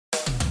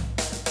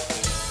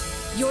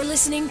You're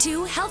listening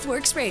to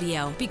Healthworx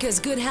Radio, because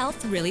good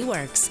health really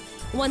works.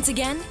 Once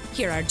again,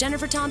 here are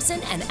Jennifer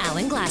Thompson and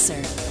Alan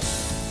Glasser.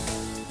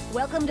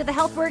 Welcome to the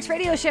Healthworx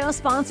Radio Show,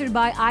 sponsored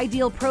by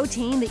Ideal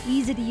Protein, the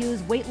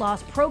easy-to-use weight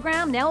loss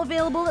program, now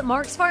available at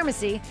Mark's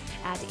Pharmacy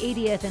at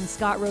 80th and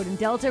Scott Road in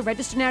Delta.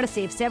 Register now to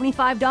save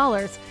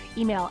 $75.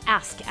 Email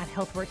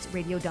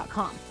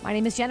ask@healthworxradio.com. My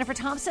name is Jennifer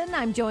Thompson.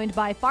 I'm joined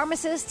by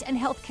pharmacist and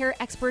healthcare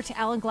expert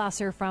Alan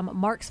Glasser from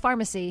Mark's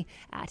Pharmacy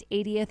at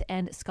 80th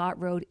and Scott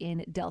Road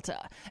in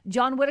Delta.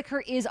 John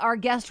Whitaker is our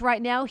guest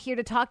right now, here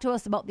to talk to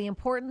us about the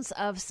importance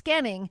of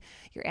scanning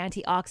your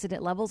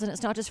antioxidant levels. And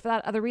it's not just for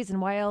that other reason.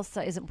 Why else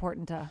is it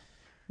important?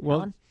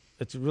 Well,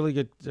 it's a really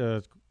good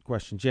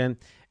question, Jen.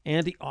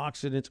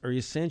 Antioxidants are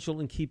essential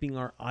in keeping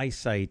our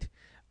eyesight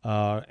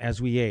as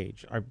we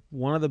age.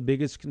 One of the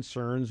biggest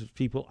concerns of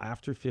people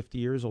after 50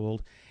 years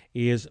old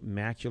is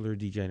macular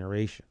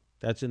degeneration.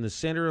 That's in the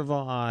center of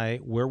our eye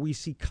where we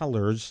see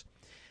colors,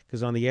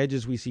 because on the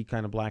edges we see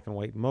kind of black and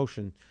white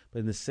motion, but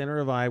in the center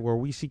of the eye where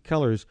we see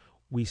colors,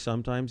 we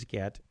sometimes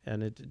get,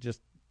 and it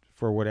just,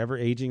 for whatever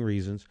aging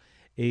reasons,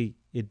 it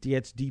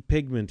gets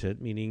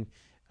depigmented, meaning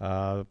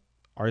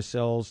our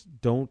cells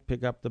don't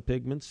pick up the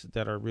pigments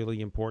that are really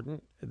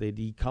important. They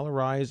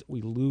decolorize.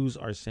 We lose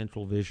our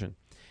central vision.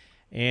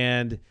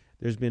 And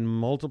there's been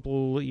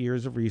multiple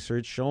years of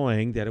research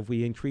showing that if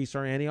we increase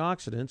our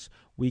antioxidants,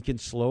 we can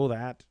slow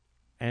that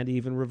and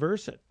even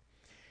reverse it.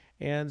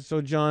 And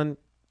so, John,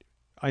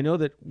 I know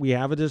that we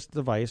have this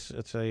device.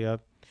 It's a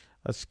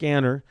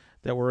scanner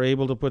that we're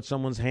able to put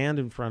someone's hand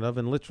in front of,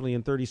 and literally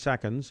in 30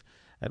 seconds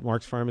at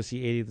Mark's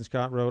Pharmacy, 80th and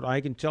Scott Road, I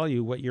can tell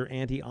you what your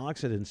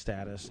antioxidant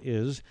status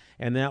is,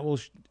 and that will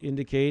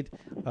indicate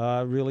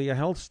really a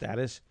health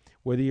status,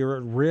 whether you're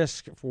at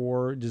risk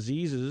for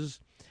diseases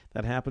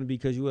that happen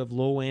because you have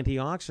low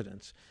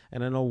antioxidants.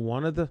 And I know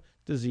one of the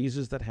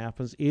diseases that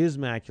happens is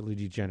macular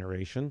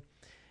degeneration.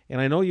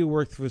 And I know you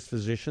work with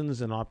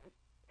physicians and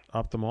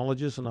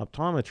ophthalmologists and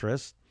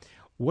optometrists.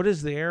 What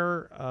is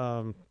their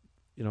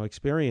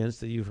experience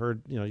that you've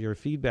heard, your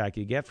feedback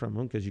you get from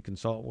them because you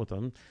consult with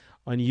them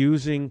on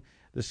using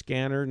the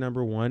scanner,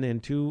 number one,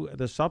 and two,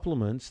 the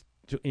supplements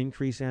to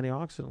increase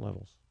antioxidant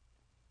levels?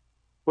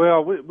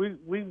 Well,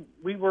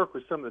 we work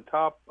with some of the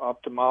top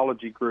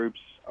ophthalmology groups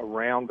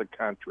around the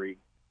country,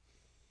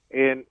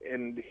 and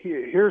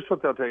here's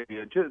what they'll tell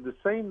you. The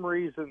same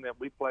reason that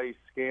we place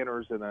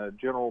scanners in a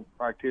general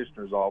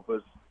practitioner's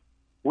office,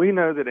 we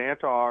know that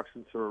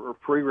antioxidants are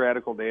free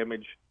radical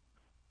damage.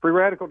 Free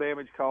radical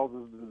damage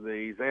causes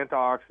disease.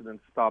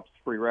 Antioxidants stops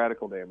free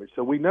radical damage.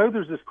 So we know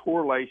there's this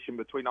correlation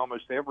between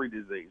almost every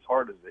disease,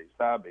 heart disease,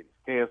 diabetes,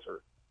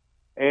 cancer,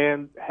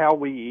 and how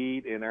we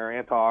eat and our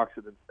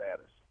antioxidant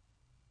status.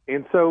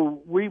 And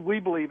so we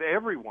believe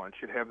everyone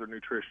should have their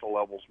nutritional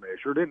levels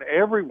measured, and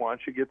everyone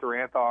should get their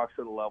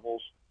antioxidant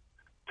levels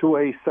to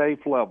a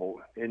safe level.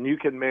 And you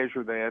can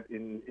measure that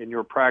in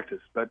your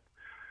practice. But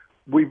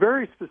we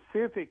very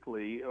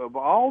specifically, of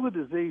all the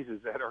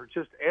diseases that are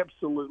just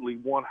absolutely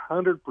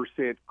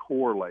 100%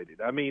 correlated,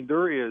 I mean,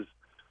 there is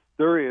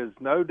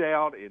no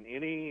doubt in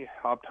any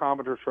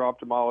optometrist or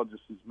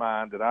ophthalmologist's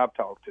mind that I've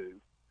talked to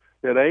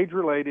that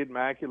age-related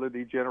macular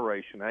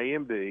degeneration,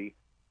 AMD,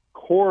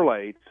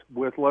 correlates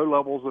with low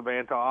levels of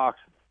antioxidants.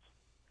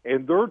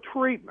 And their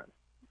treatment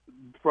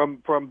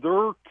from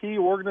their key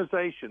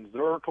organizations,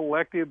 their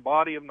collective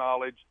body of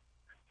knowledge,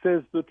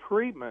 says the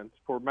treatment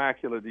for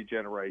macular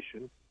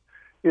degeneration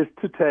is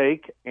to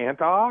take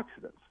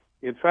antioxidants.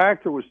 In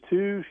fact, there was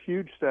 2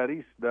 huge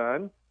studies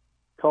done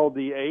called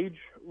the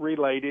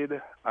Age-Related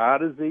Eye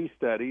Disease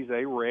Studies,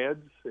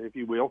 AREDS, if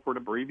you will, for an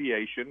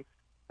abbreviation,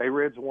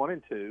 AREDS 1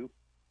 and 2.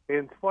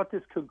 And what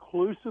this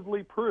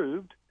conclusively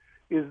proved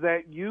is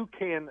that you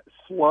can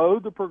slow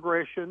the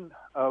progression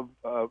of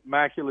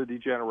macular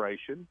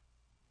degeneration,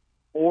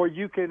 or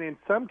you can, in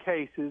some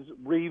cases,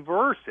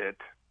 reverse it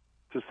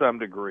to some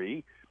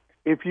degree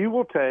if you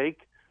will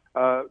take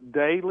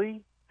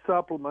daily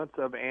supplements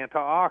of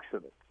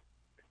antioxidants.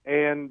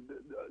 And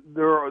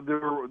there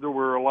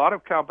were a lot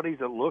of companies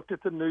that looked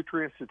at the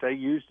nutrients that they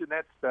used in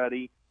that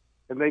study,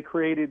 and they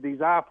created these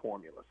eye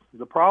formulas.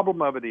 The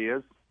problem of it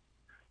is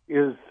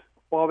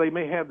while they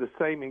may have the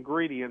same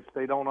ingredients,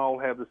 they don't all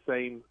have the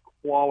same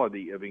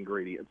quality of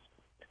ingredients.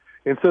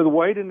 And so the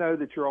way to know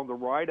that you're on the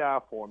right eye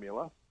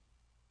formula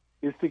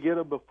is to get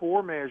a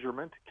before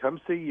measurement, come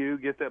see you,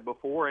 get that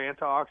before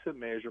antioxidant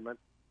measurement,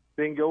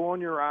 then go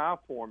on your eye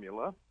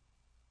formula.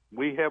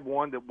 We have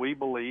one that we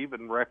believe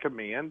and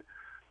recommend,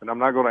 and I'm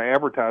not going to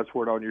advertise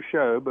for it on your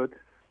show, but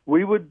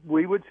we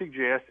would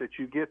suggest that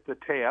you get the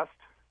test,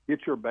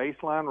 get your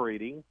baseline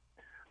reading,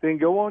 then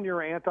go on your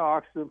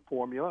antioxidant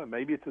formula, and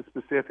maybe it's a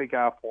specific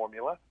eye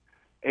formula,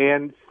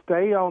 and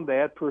stay on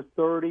that for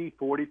 30,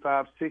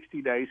 45,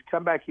 60 days.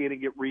 Come back in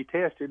and get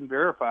retested and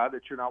verify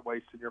that you're not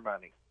wasting your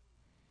money.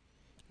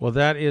 Well,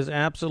 that is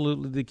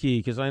absolutely the key,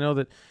 because I know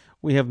that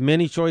we have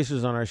many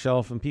choices on our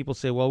shelf, and people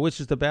say, well, which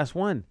is the best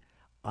one?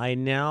 I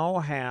now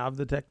have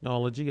the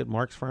technology at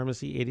Mark's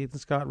Pharmacy, 80th and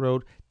Scott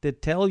Road, to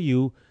tell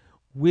you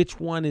which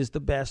one is the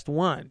best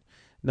one.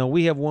 No,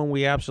 we have one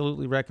we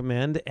absolutely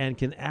recommend and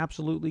can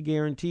absolutely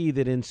guarantee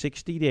that in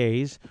 60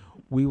 days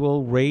we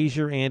will raise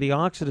your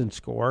antioxidant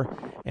score,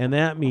 and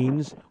that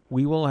means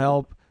we will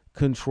help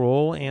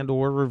control and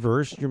or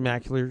reverse your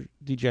macular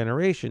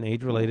degeneration,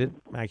 age-related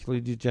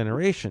macular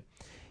degeneration.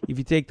 If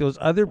you take those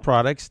other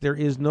products,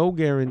 there's no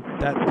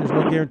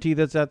guarantee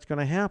that that's going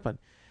to happen.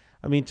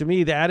 I mean, to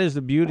me, that is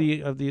the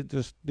beauty of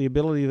the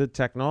ability of the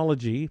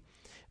technology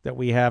that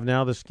we have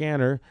now, the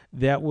scanner,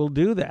 that will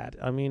do that.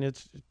 I mean,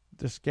 it's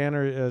the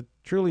scanner, a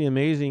truly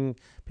amazing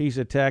piece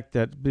of tech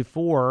that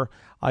before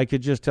I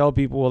could just tell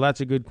people, well,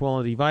 that's a good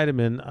quality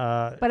vitamin.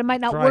 But it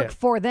might not work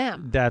for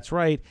them. That's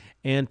right.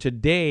 And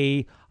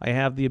today I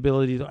have the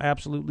ability to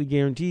absolutely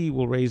guarantee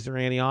will raise their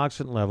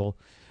antioxidant level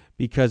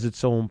because it's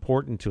so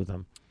important to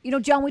them. You know,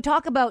 John, we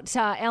talk about,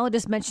 Alan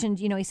just mentioned,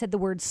 he said the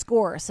word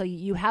score. So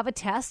you have a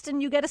test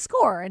and you get a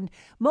score. And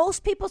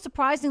most people,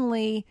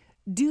 surprisingly,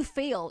 do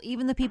fail.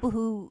 Even the people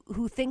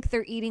who think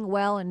they're eating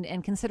well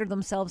and consider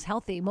themselves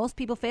healthy. Most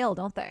people fail,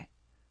 don't they?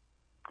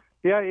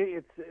 Yeah,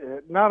 it's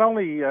not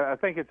only, I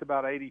think it's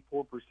about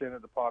 84%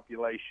 of the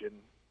population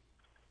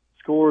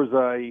scores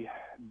a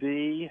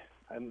D,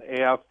 an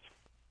F,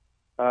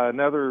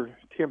 another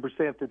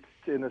 10% that's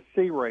in the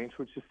C range,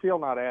 which is still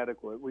not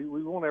adequate. We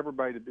want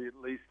everybody to be at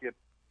least get,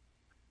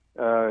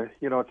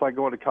 it's like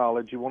going to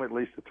college. You want at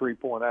least a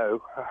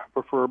 3.0,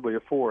 preferably a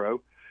 4.0.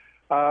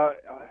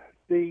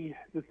 The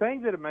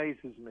thing that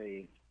amazes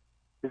me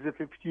is if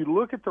you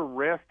look at the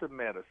rest of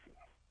medicine,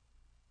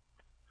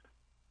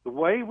 the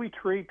way we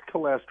treat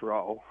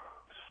cholesterol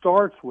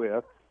starts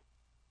with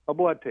a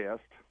blood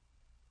test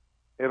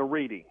and a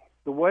reading.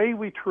 The way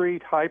we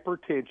treat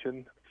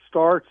hypertension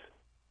starts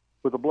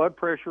with a blood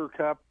pressure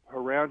cuff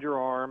around your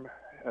arm,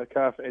 a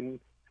cuff, and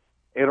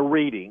a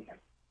reading.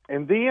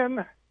 And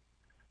then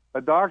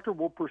a doctor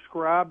will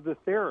prescribe the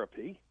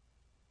therapy.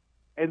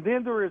 And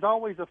then there is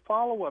always a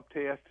follow-up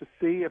test to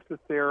see if the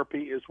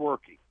therapy is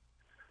working.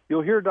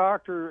 You'll hear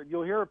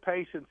a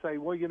patient say,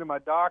 well, my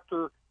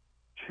doctor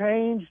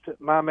changed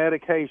my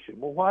medication.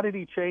 Well, why did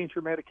he change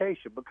your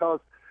medication? Because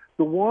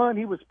the one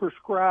he was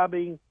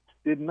prescribing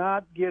did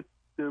not get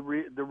the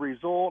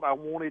result I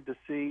wanted to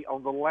see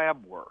on the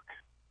lab work.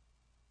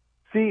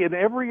 See, in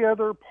every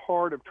other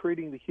part of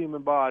treating the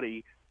human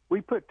body,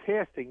 we put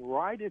testing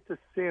right at the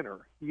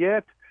center.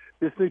 Yet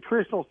this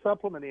nutritional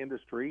supplement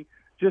industry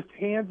just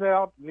hands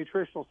out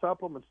nutritional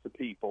supplements to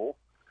people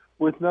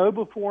with no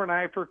before and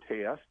after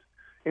test.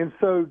 And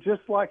so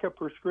just like a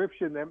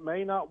prescription that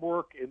may not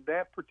work in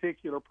that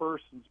particular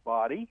person's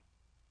body,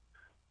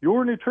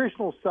 your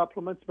nutritional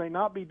supplements may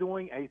not be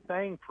doing a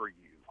thing for you.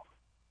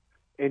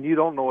 And you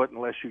don't know it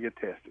unless you get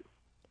tested.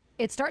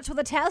 It starts with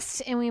a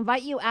test, and we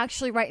invite you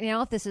actually right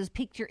now, if this has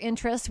piqued your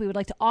interest, we would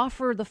like to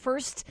offer the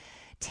first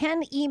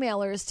 10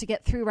 emailers to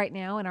get through right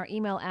now, and our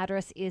email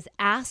address is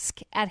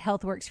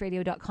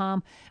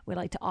ask@healthworksradio.com. We'd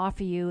like to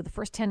offer you the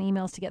first 10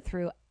 emails to get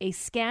through a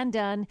scan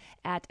done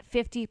at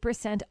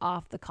 50%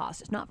 off the cost.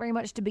 It's not very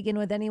much to begin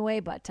with anyway,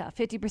 but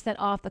 50%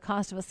 off the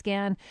cost of a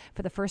scan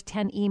for the first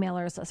 10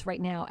 emailers. That's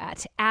right now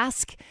at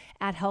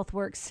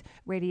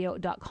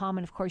ask@healthworksradio.com.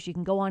 And of course, you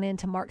can go on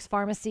into Mark's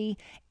Pharmacy,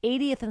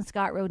 80th and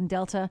Scott Road in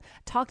Delta.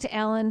 Talk to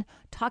Alan,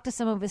 talk to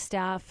some of his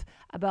staff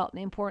about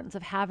the importance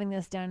of having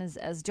this done.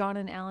 As John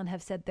and Alan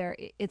have said there,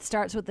 it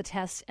starts with the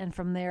test, and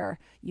from there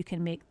you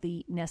can make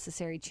the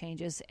necessary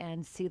changes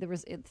and see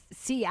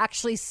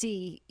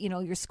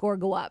your score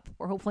go up,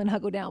 or hopefully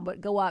not go down,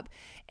 but go up,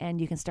 and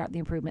you can start the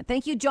improvement.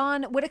 Thank you,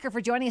 John Whitaker,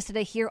 for joining us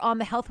today here on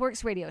the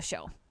Healthworx Radio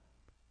Show.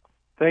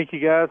 Thank you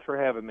guys for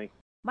having me.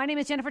 My name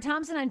is Jennifer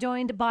Thompson. I'm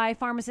joined by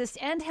pharmacist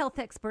and health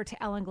expert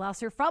Alan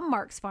Glasser from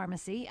Mark's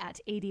Pharmacy at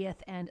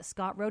 80th and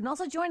Scott Road. And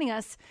also joining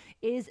us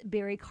is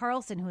Barry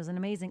Carlson, who is an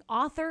amazing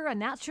author, a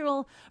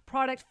natural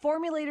product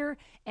formulator,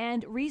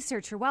 and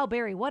researcher. Wow,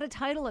 Barry, what a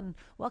title, and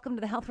welcome to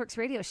the Healthworx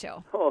Radio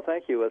Show. Oh,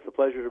 thank you. It's a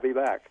pleasure to be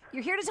back.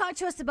 You're here to talk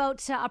to us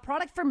about a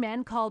product for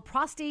men called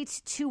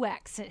Prostate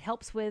 2X. It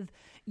helps with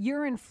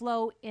urine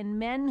flow in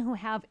men who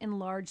have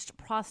enlarged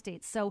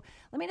prostates. So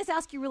let me just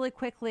ask you really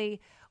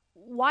quickly,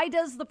 why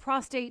does the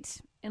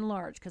prostate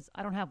enlarge? Because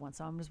I don't have one,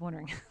 so I'm just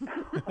wondering.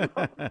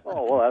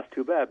 Oh, well, that's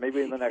too bad. Maybe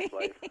in the next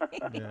life.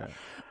 Yeah.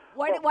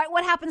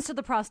 What happens to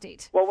the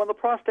prostate? Well, when the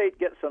prostate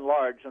gets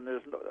enlarged, and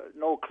there's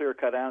no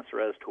clear-cut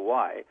answer as to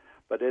why,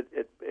 but it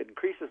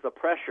increases the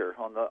pressure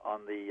on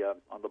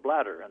the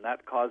bladder, and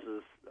that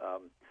causes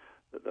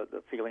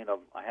the feeling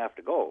of I have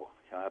to go,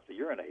 I have to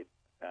urinate.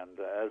 And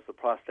as the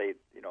prostate,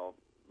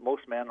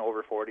 most men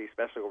over 40,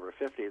 especially over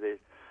 50, they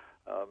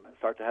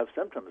start to have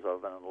symptoms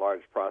of an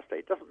enlarged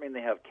prostate. Doesn't mean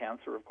they have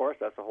cancer, of course.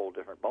 That's a whole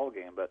different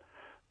ballgame. But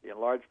the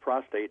enlarged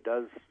prostate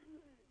does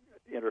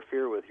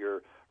interfere with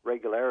your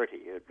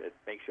regularity. It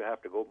makes you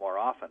have to go more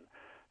often.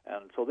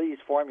 And so these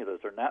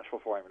formulas are natural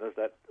formulas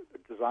that are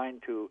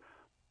designed to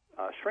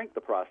shrink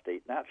the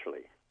prostate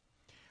naturally.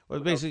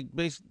 Well,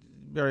 basically,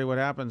 Barry, what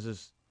happens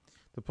is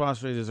the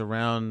prostate is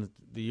around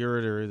the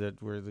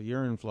ureter, where the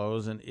urine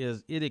flows, and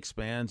it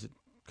expands. It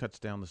cuts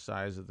down the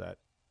size of that.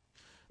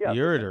 Yeah, the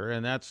ureter,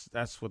 and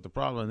that's what the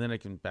problem. And then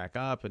it can back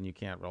up, and you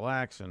can't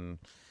relax, and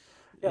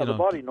Yeah, the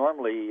body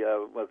normally,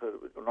 with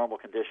a normal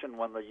condition,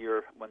 when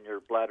your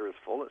bladder is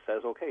full, it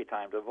says, okay,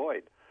 time to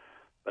void.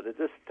 But it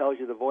just tells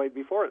you to void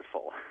before it's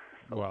full.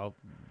 Well,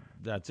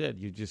 that's it.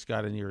 You just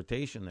got an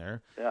irritation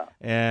there. Yeah.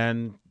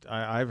 And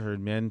I've heard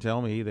men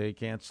tell me they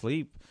can't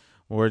sleep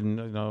more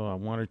than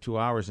 1 or 2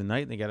 hours a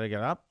night, and they got to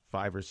get up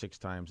 5 or 6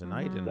 times a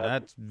night, and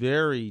that's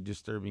very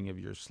disturbing of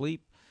your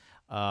sleep.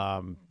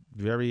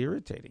 Very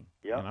irritating.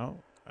 Yeah.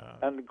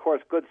 And, of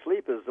course, good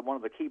sleep is one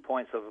of the key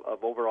points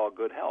of overall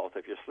good health.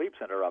 If your sleep's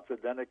interrupted,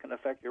 then it can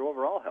affect your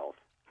overall health.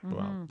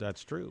 Well,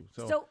 that's true.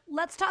 So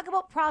let's talk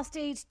about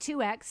Prostate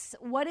 2X.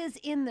 What is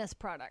in this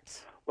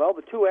product? Well,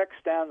 the 2X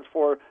stands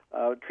for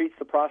treats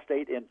the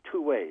prostate in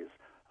 2 ways.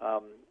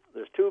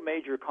 There's 2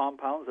 major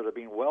compounds that have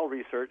been well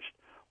researched.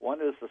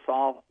 One is the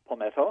saw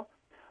palmetto,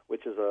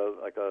 which is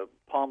like a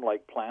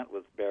palm-like plant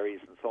with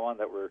berries and so on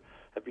that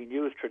have been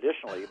used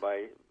traditionally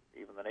by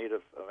even the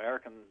Native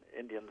American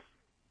Indians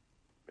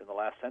in the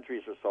last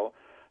centuries or so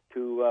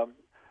to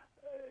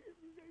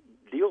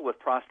deal with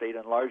prostate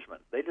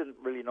enlargement. They didn't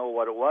really know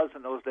what it was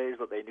in those days,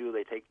 but they knew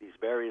they take these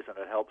berries and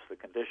it helps the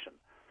condition.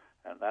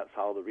 And that's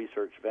how the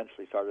research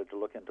eventually started to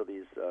look into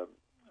these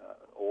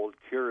old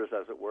cures,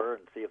 as it were,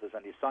 and see if there's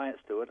any science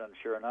to it. And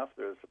sure enough,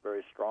 there's a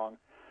very strong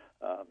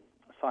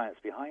science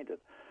behind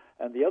it.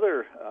 And the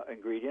other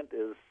ingredient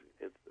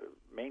its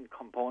main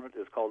component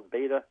is called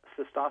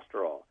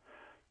beta-cystosterol.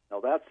 Now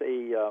that's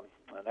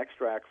an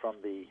extract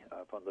from the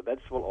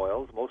vegetable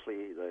oils.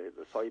 Mostly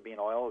the soybean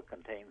oil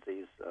contains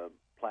these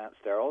plant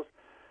sterols,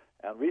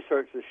 and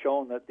research has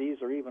shown that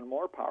these are even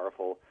more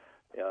powerful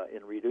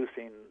in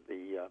reducing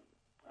the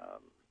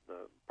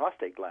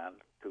prostate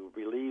gland to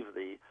relieve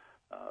the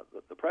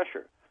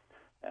pressure.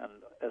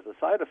 And as a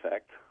side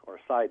effect, or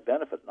side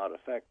benefit, not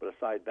effect, but a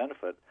side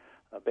benefit,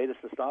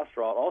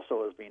 beta-cystosterol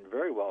also has been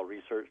very well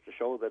researched to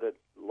show that it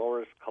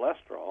lowers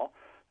cholesterol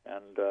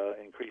and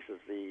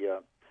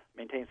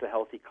maintains a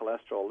healthy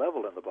cholesterol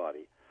level in the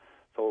body.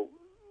 So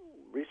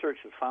research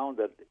has found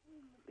that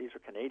these are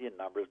Canadian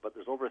numbers, but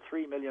there's over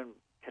 3 million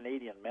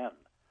Canadian men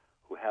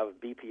who have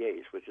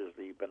BPH, which is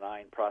the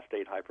benign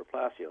prostate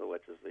hyperplasia,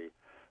 which is the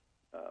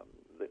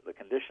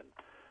condition.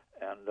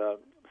 And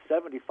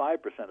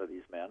 75% of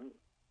these men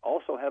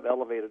also have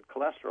elevated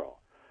cholesterol.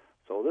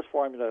 So this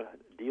formula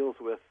deals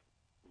with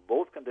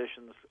both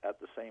conditions at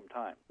the same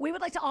time. We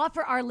would like to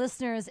offer our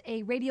listeners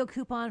a radio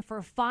coupon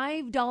for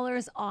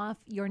 $5 off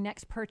your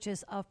next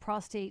purchase of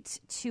Prostate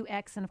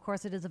 2X. And, of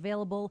course, it is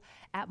available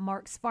at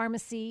Mark's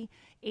Pharmacy,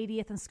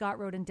 80th and Scott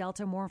Road in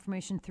Delta. More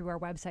information through our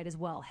website as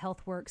well,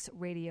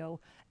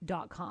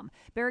 healthworksradio.com.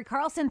 Barry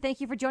Carlson, thank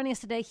you for joining us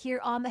today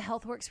here on the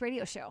Healthworx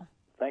Radio Show.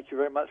 Thank you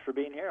very much for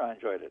being here. I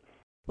enjoyed it.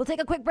 We'll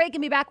take a quick break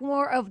and be back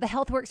more of the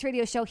Healthworx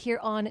Radio Show here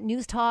on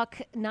News Talk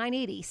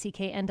 980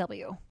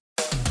 CKNW.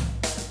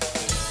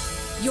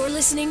 You're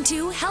listening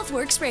to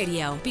Healthworx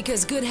Radio,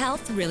 because good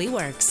health really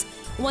works.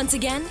 Once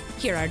again,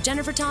 here are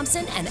Jennifer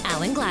Thompson and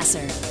Alan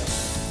Glasser.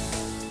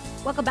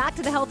 Welcome back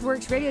to the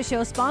Healthworx Radio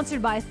Show,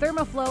 sponsored by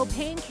Thermoflow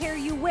Pain Care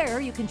You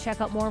Wear. You can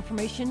check out more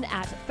information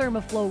at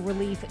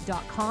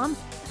thermoflowrelief.com.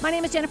 My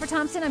name is Jennifer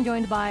Thompson. I'm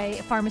joined by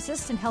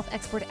pharmacist and health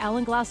expert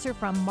Alan Glasser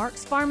from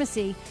Mark's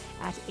Pharmacy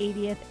at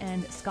 80th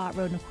and Scott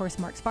Road. And, of course,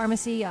 Mark's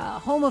Pharmacy,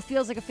 home of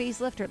Feels Like a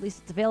Facelift, or at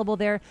least it's available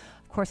there.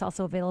 Of course,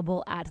 also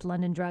available at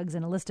London Drugs,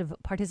 and a list of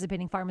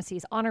participating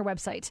pharmacies on our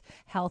website,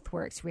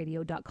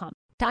 healthworksradio.com.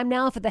 Time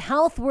now for the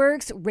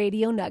Healthworx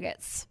Radio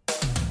Nuggets.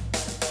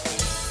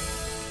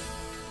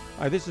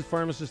 Hi, this is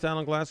pharmacist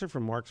Alan Glasser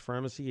from Mark's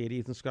Pharmacy,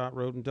 80th and Scott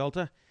Road in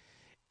Delta.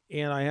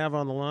 And I have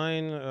on the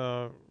line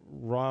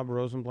Rob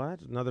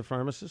Rosenblatt, another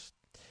pharmacist.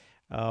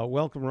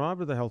 Welcome, Rob,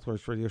 to the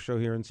Healthworx Radio Show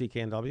here in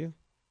CKNW.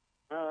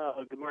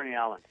 Good morning,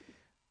 Alan.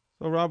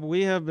 So, Rob,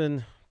 we have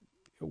been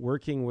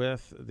working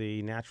with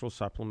the natural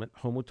supplement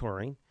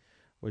Homotaurine,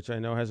 which I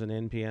know has an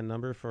NPN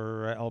number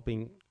for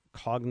helping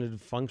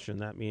cognitive function.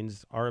 That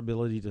means our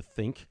ability to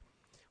think,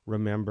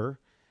 remember,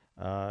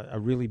 a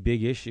really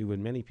big issue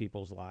in many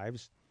people's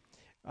lives.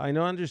 I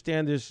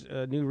understand there's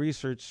new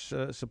research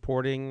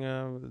supporting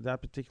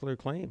that particular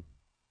claim.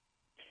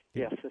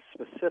 Yes, it's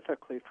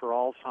specifically for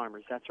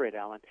Alzheimer's. That's right,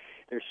 Alan.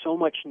 There's so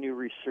much new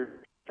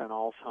research on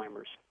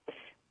Alzheimer's.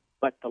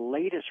 But the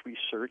latest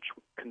research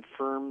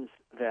confirms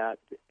that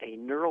a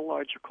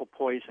neurological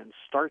poison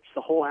starts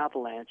the whole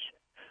avalanche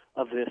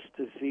of this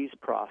disease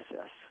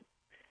process.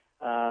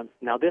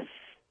 Now, this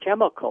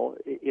chemical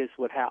is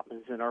what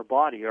happens in our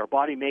body. Our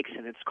body makes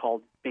it. It's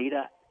called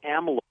beta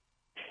amyloid.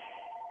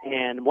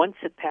 And once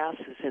it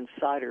passes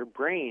inside our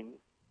brain,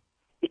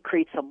 it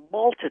creates a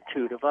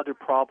multitude of other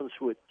problems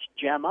which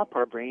jam up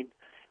our brain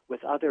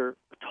with other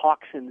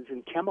toxins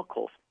and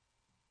chemicals.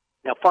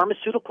 Now,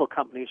 pharmaceutical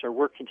companies are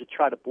working to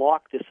try to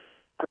block this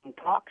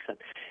toxin.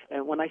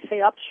 And when I say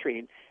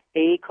upstream,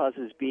 A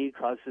causes B,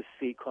 causes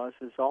C,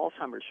 causes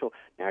Alzheimer's. So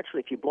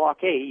naturally, if you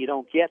block A, you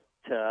don't get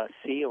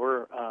C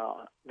or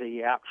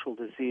the actual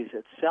disease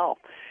itself.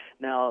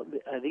 Now,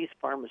 these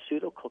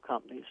pharmaceutical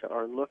companies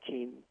are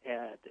looking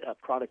at a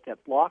product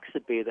that blocks the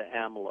beta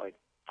amyloid.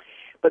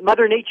 But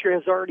Mother Nature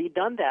has already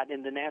done that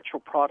in the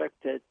natural product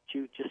that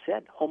you just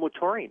said,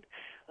 homotaurine.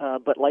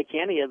 But like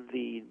any of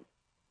the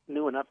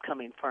new and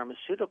upcoming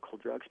pharmaceutical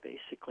drugs,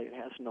 basically, it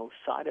has no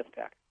side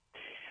effect.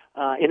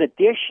 In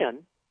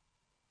addition,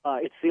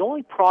 it's the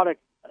only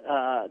product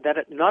that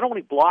it not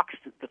only blocks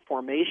the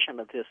formation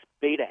of this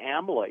beta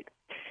amyloid,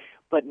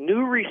 but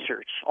new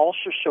research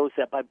also shows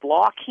that by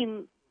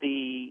blocking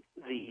the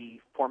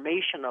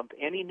formation of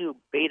any new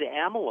beta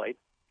amyloid,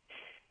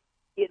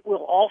 it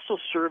will also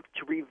serve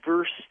to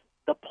reverse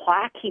the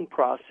plaquing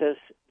process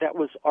that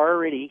was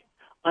already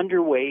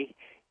underway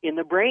in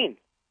the brain.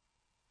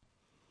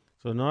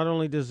 So not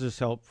only does this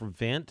help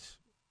prevent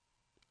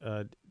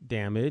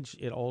damage,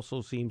 it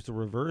also seems to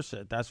reverse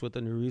it. That's what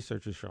the new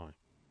research is showing.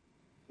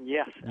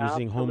 Yes,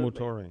 using absolutely.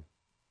 homotaurine.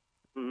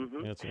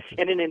 Mm-hmm. That's interesting.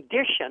 And in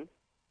addition,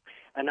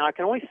 and I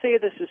can only say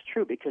this is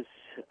true because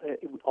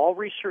all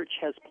research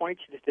has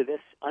pointed to this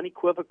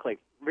unequivocally,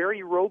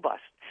 very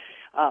robust,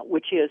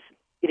 which is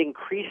it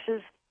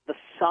increases the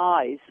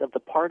size of the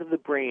part of the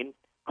brain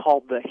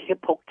called the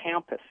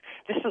hippocampus.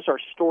 This is our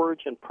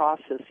storage and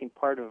processing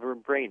part of our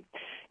brain.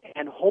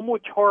 And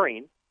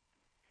homotaurine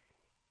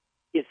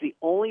is the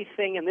only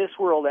thing in this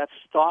world that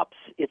stops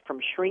it from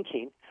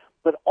shrinking,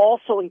 but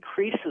also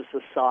increases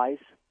the size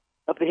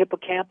of the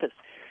hippocampus.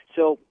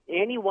 So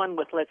anyone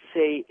with, let's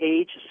say,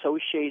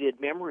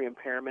 age-associated memory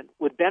impairment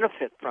would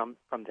benefit from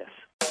this.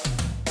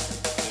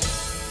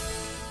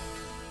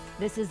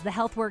 This is the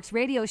Healthworx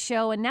Radio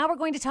Show, and now we're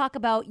going to talk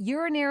about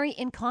urinary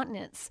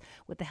incontinence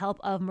with the help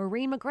of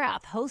Maureen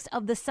McGrath, host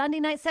of the Sunday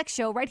Night Sex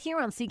Show right here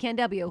on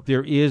CKNW.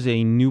 There is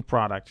a new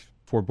product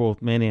for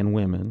both men and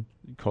women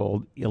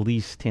called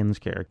Elise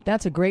TensCare.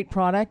 That's a great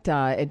product.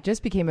 It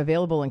just became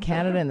available in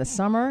Canada in the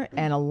summer,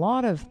 and a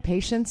lot of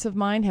patients of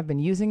mine have been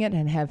using it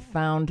and have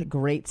found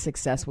great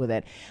success with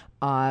it.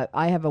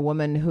 I have a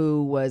woman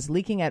who was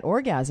leaking at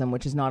orgasm,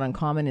 which is not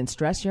uncommon in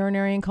stress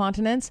urinary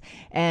incontinence,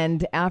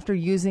 and after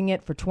using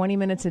it for 20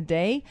 minutes a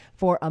day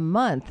for a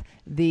month,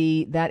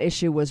 that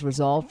issue was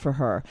resolved for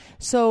her.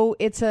 So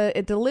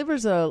it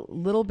delivers a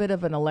little bit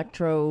of an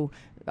electro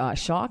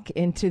shock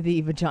into the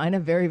vagina,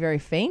 very, very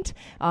faint,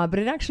 but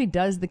it actually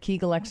does the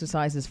Kegel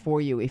exercises for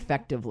you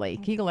effectively.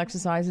 Kegel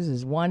exercises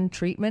is one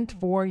treatment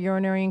for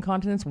urinary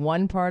incontinence,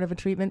 one part of a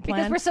treatment plan.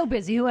 Because we're so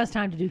busy, who has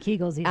time to do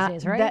Kegels these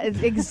days, right?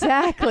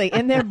 Exactly,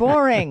 and they're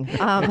boring.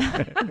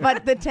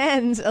 But the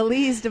TENS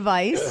Elise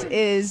device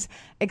is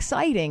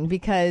exciting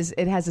because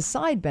it has a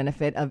side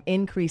benefit of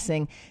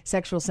increasing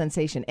sexual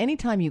sensation.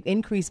 Anytime you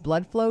increase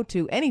blood flow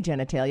to any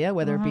genitalia,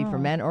 whether it be for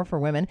men or for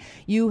women,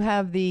 you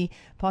have the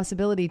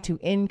possibility to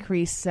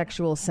increase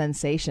sexual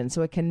sensation.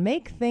 So it can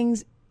make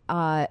things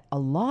a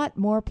lot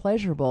more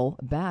pleasurable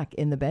back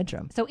in the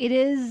bedroom. So it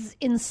is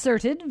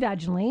inserted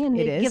vaginally, and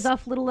it is. gives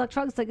off little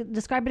electrodes.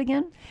 Describe it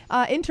again.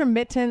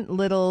 Intermittent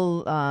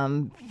little,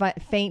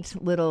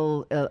 faint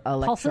little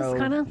electro pulses,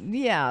 kind of.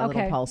 Yeah, okay.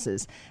 little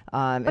pulses.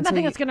 But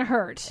nothing that's going to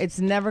hurt. It's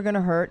never going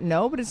to hurt.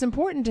 No, but it's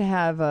important to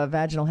have a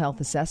vaginal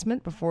health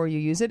assessment before you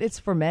use it. It's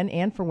for men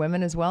and for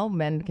women as well.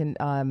 Men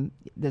can.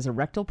 There's a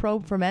rectal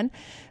probe for men.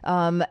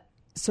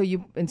 So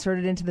you insert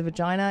it into the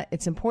vagina.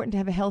 It's important to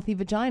have a healthy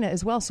vagina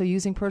as well. So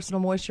using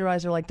personal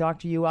moisturizer like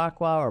Dr. U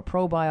Aqua or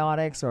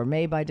probiotics or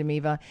May by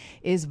Demiva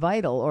is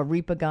vital, or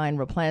Repagyne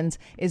Replens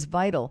is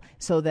vital,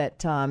 so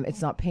that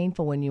it's not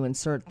painful when you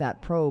insert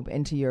that probe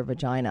into your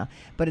vagina.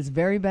 But it's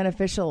very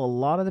beneficial. A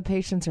lot of the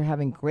patients are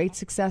having great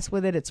success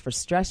with it. It's for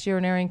stress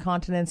urinary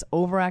incontinence,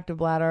 overactive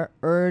bladder,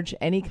 urge,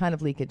 any kind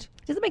of leakage.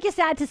 Does it make you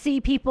sad to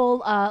see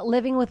people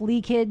living with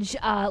leakage,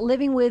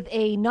 living with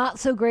a not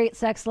so great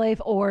sex life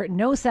or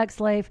no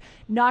sex life,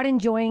 not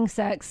enjoying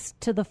sex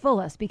to the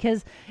fullest?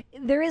 Because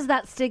there is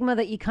that stigma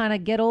that you kind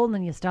of get old and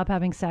then you stop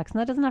having sex, and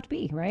that doesn't have to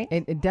be, right?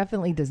 It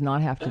definitely does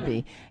not have to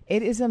be.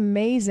 It is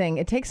amazing.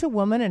 It takes a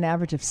woman an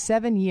average of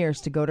 7 years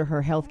to go to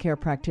her healthcare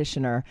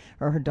practitioner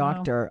or her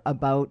doctor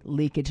about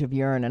leakage of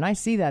urine, and I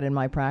see that in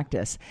my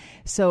practice.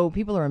 So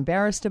people are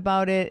embarrassed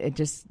about it.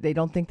 They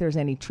don't think there's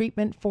any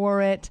treatment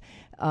for it.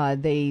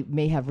 They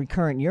may have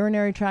recurrent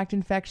urinary tract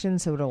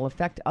infections, so it'll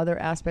affect other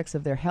aspects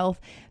of their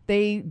health.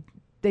 They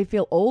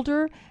feel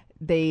older.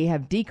 They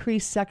have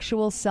decreased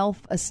sexual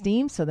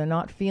self-esteem, so they're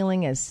not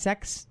feeling as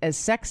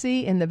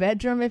sexy in the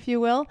bedroom, if you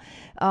will.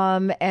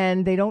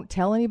 And they don't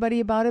tell anybody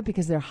about it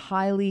because they're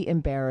highly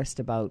embarrassed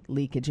about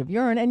leakage of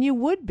urine. And you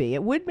would be.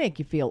 It would make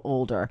you feel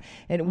older.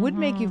 And it would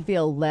make you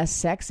feel less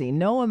sexy.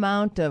 No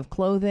amount of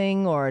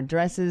clothing or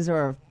dresses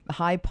or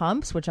high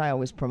pumps, which I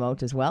always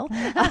promote as well.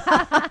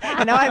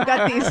 And now I've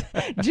got these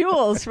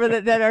jewels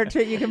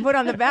you can put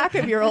on the back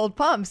of your old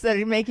pumps that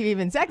make you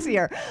even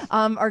sexier,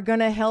 are going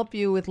to help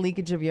you with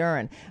leakage of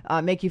urine,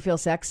 make you feel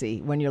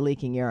sexy when you're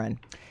leaking urine.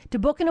 To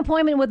book an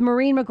appointment with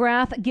Maureen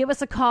McGrath, give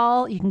us a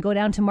call. You can go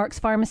down to Mark's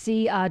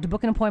Pharmacy to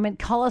book an appointment.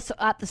 Call us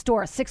at the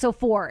store,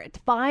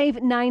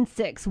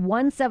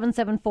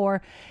 604-596-1774,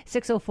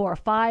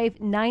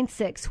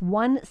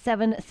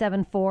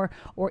 604-596-1774,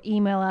 or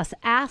email us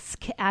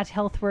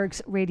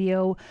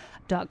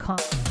ask@healthworksradio.com.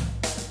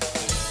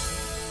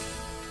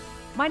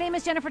 My name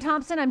is Jennifer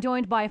Thompson. I'm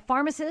joined by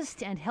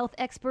pharmacist and health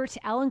expert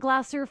Alan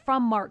Glasser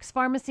from Mark's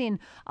Pharmacy. And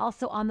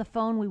also on the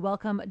phone, we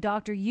welcome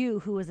Dr.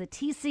 Yu, who is a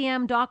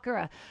TCM doctor,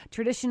 a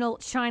traditional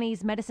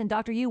Chinese medicine.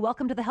 Dr. Yu,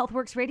 welcome to the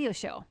Healthworx Radio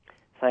Show.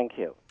 Thank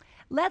you.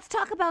 Let's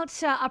talk about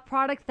a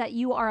product that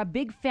you are a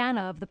big fan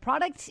of. The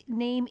product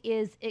name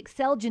is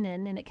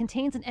Excelginin, and it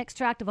contains an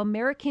extract of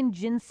American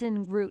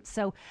ginseng root.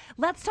 So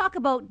let's talk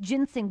about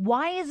ginseng.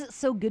 Why is it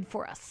so good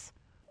for us?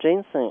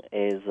 Ginseng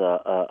is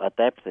a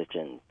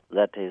adaptogen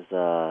that is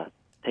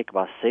take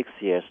about 6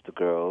 years to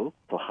grow,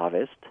 to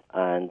harvest,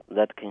 and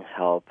that can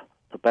help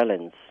to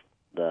balance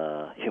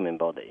the human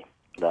body,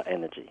 the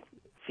energy.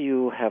 If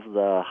you have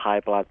the high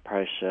blood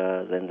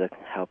pressure, then that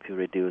can help you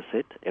reduce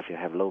it. If you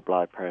have low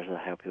blood pressure,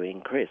 help you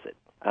increase it.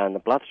 And the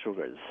blood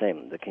sugar is the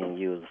same. They can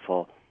use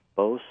for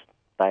both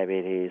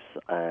diabetes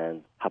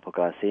and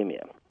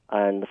hypoglycemia.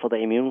 And for the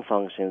immune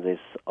function, this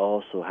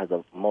also has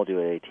a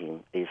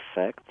modulating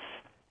effect.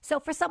 So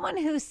for someone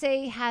who,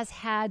 say, has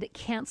had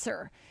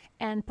cancer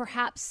and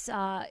perhaps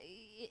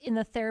in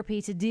the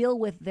therapy to deal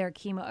with their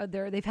chemo,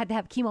 they've had to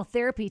have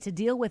chemotherapy to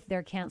deal with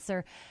their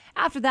cancer.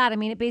 After that, I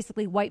mean, it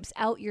basically wipes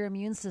out your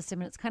immune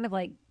system, and it's kind of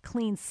like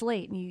clean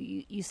slate, and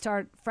you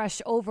start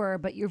fresh over,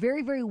 but you're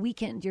very, very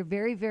weakened. You're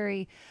very,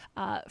 very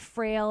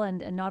frail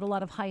and not a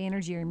lot of high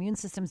energy. Your immune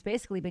system's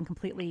basically been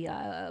completely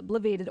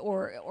obliterated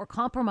or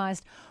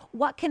compromised.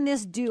 What can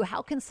this do?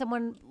 How can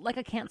someone like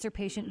a cancer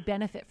patient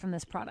benefit from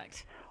this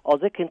product? Or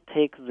they can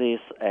take this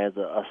as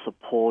a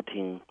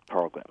supporting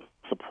program,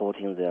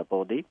 supporting their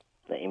body,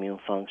 the immune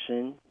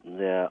function.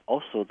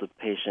 Also, the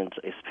patient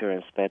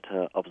experience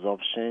better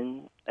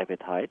absorption,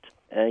 appetite.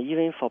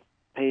 Even for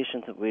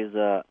patients with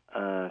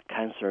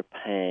cancer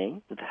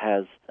pain, it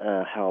has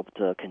helped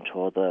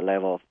control the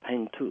level of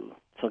pain too.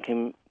 So it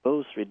can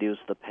both reduce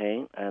the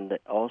pain and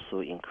also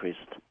increase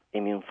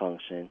immune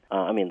function.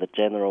 The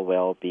general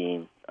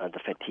well-being. The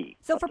fatigue.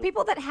 So for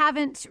people that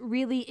haven't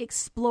really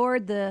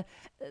explored the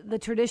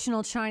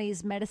traditional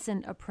Chinese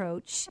medicine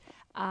approach,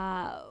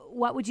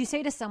 what would you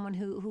say to someone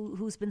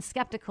who's been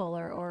skeptical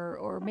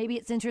or maybe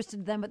it's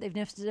interested them but they've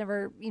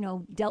never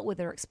dealt with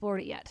it or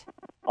explored it yet?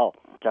 Oh,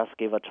 just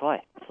give a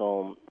try.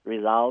 So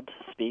result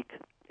speak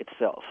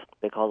itself,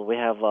 because we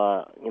have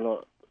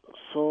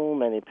so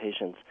many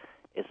patients.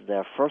 It's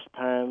their first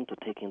time to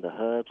taking the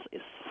herbs.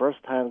 It's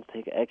first time to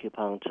take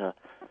acupuncture.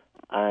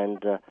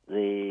 And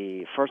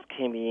they first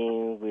came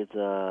in with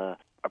a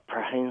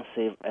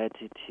apprehensive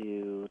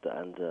attitude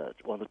and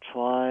want to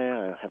try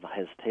and have a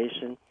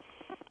hesitation.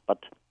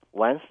 But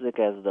once they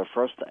get the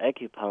first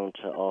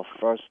acupuncture or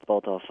first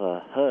bout of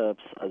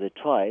herbs they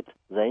tried,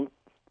 then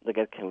they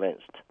get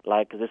convinced.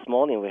 Like this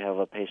morning, we have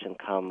a patient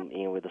come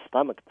in with a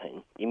stomach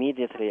pain.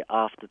 Immediately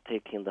after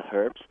taking the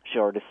herbs, she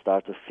already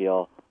started to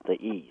feel the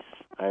ease.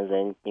 And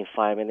then in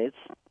 5 minutes,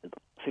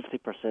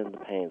 50% of the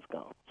pain is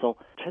gone. So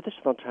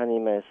traditional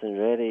Chinese medicine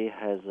really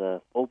has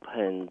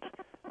opened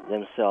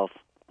themselves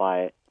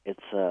by its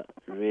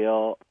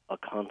real,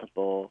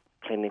 accountable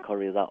clinical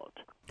result.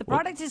 The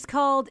product is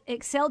called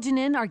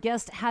Excelginin. Our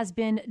guest has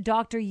been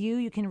Dr. Yu.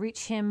 You can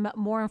reach him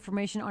more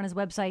information on his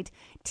website,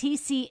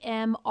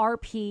 tcmrp.com.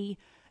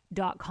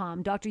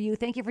 Dr. Yu,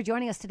 thank you for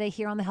joining us today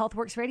here on the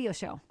Healthworx Radio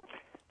Show.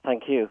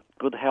 Thank you.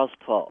 Good health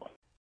to all.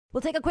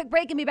 We'll take a quick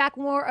break and be back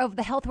more of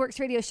the Healthworx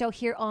Radio Show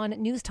here on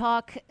News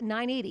Talk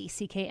 980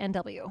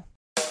 CKNW.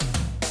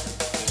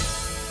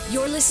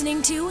 You're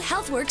listening to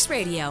Healthworx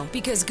Radio,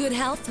 because good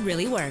health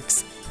really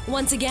works.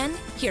 Once again,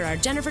 here are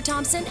Jennifer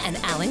Thompson and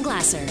Alan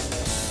Glasser.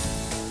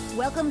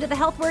 Welcome to the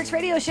Healthworx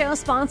Radio Show,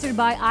 sponsored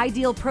by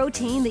Ideal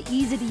Protein, the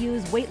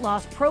easy-to-use weight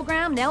loss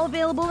program, now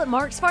available at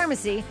Mark's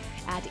Pharmacy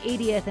at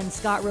 80th and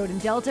Scott Road in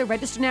Delta.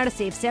 Register now to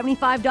save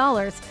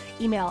 $75.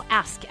 Email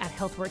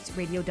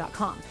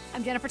ask@healthworxradio.com.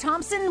 I'm Jennifer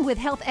Thompson with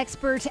health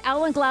expert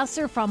Alan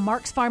Glasser from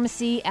Mark's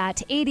Pharmacy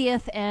at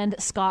 80th and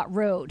Scott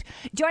Road.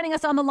 Joining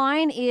us on the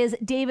line is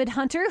David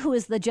Hunter, who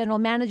is the general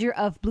manager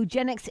of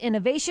Bluegenics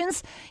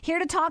Innovations, here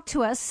to talk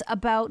to us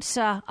about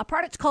a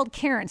product called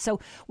Karen. So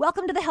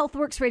welcome to the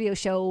Healthworx Radio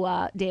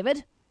Show,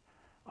 David.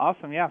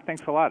 Awesome. Yeah,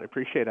 thanks a lot. I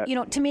appreciate it. You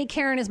know, to me,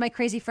 Karen is my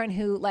crazy friend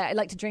who I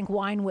like to drink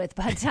wine with.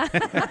 But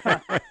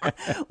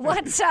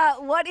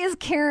what is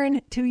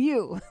Karen to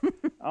you?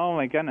 Oh,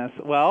 my goodness.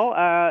 Well,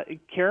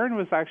 Karen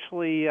was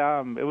actually,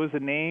 it was a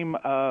name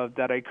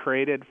that I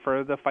created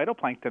for the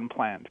phytoplankton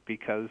plant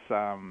because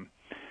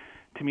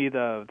to me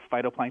the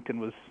phytoplankton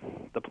was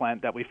the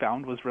plant that we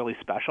found was really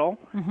special.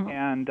 Mm-hmm.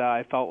 And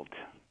I felt,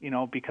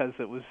 because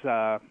it was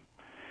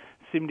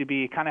seemed to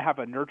be kind of have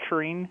a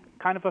nurturing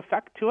kind of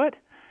effect to it.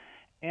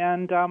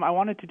 And I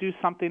wanted to do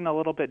something a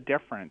little bit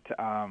different.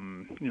 A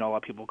lot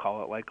of people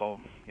call it like,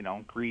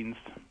 greens,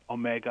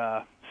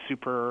 omega,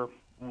 super,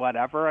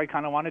 whatever. I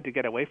kind of wanted to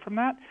get away from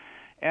that.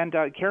 And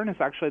Karen is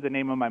actually the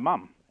name of my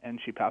mom,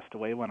 and she passed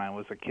away when I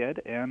was a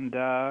kid. And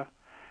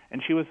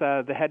she was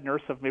the head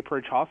nurse of Maple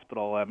Ridge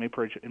Hospital, in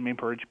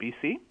Maple Ridge,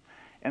 BC.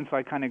 And so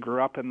I kind of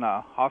grew up in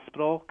the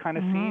hospital kind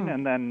of scene,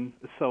 and then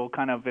so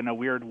kind of in a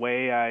weird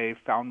way, I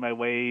found my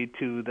way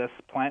to this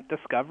plant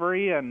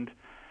discovery and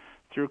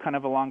through kind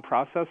of a long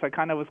process. I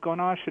kind of was going,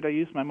 should I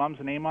use my mom's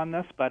name on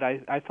this? But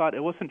I thought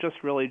it wasn't just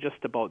really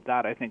just about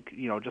that. I think,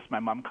 just my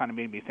mom kind of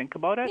made me think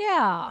about it.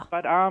 Yeah.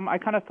 But I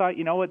kind of thought,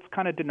 it's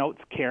kind of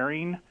denotes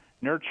caring,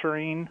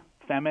 nurturing,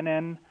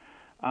 feminine,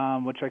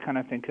 which I kind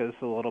of think is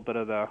a little bit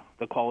of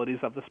the qualities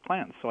of this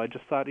plant. So I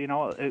just thought,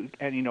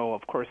 and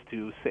of course,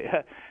 to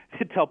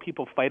tell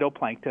people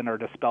phytoplankton or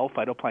to spell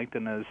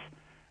phytoplankton is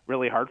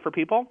really hard for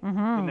people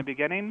in the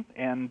beginning.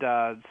 And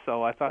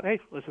so I thought, hey,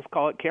 let's just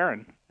call it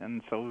Karen.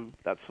 And so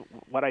that's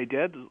what I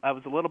did. I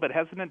was a little bit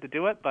hesitant to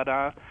do it, but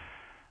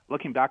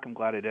looking back, I'm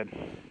glad I did.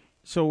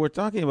 So we're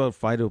talking about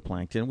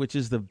phytoplankton, which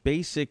is the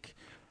basic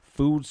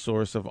food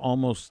source of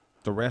almost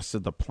the rest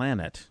of the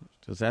planet,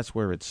 because that's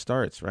where it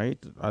starts, right?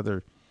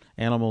 Other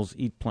animals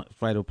eat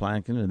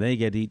phytoplankton, and they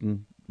get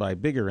eaten by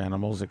bigger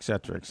animals, et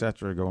cetera,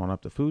 going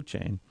up the food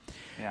chain.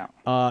 Yeah.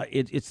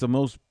 It's the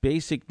most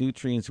basic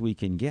nutrients we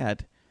can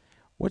get.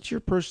 What's your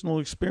personal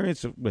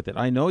experience with it?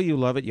 I know you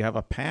love it. You have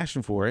a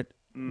passion for it.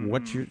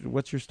 What's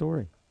your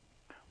story?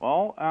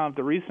 Well,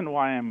 the reason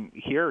why I'm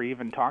here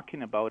even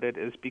talking about it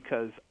is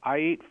because I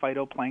ate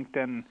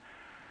phytoplankton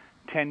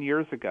 10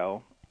 years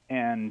ago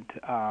and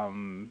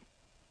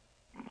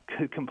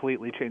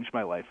completely changed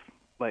my life.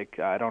 Like,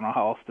 I don't know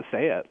how else to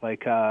say it.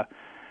 Like, I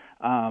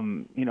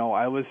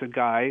was a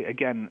guy,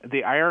 again,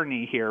 the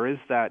irony here is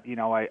that,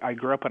 I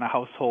grew up in a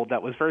household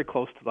that was very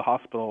close to the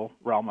hospital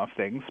realm of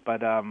things,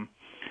 but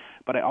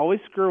I always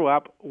grew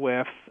up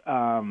with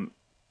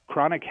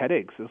chronic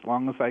headaches as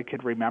long as I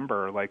could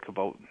remember. Like I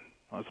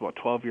was about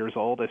 12 years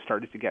old, I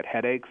started to get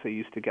headaches. I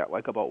used to get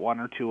like about 1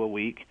 or 2 a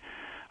week.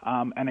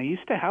 And I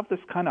used to have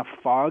this kind of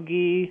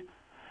foggy,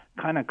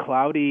 kind of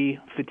cloudy,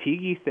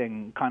 fatiguey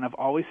thing kind of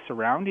always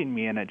surrounding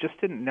me, and it just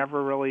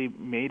never really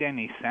made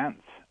any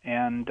sense.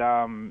 And,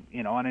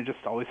 and I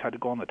just always had to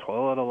go on the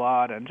toilet a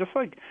lot, and just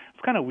like,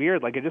 it's kind of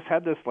weird. Like I just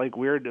had this like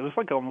weird, it was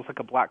like almost like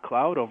a black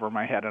cloud over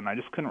my head, and I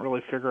just couldn't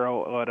really figure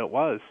out what it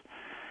was.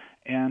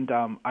 And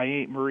I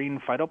ate marine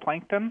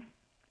phytoplankton,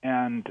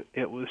 and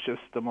it was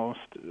just the most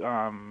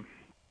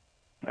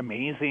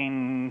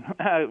amazing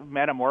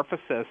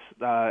metamorphosis,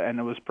 and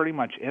it was pretty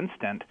much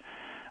instant.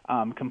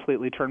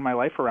 Completely turned my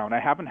life around. I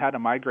haven't had a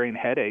migraine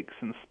headache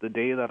since the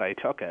day that I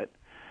took it,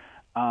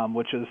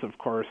 which is, of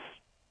course,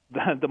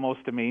 the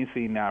most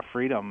amazing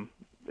freedom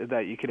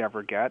that you could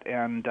ever get.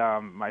 And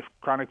my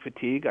chronic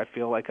fatigue, I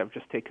feel like I've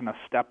just taken a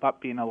step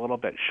up, being a little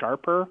bit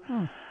sharper.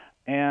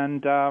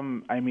 And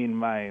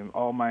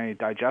all my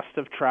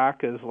digestive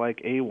tract is like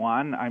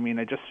A1. I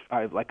mean,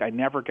 I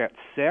never get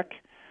sick.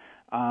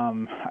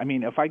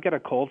 If I get a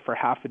cold for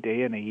half a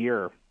day in a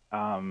year,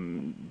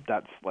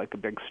 that's like a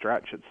big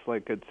stretch. It's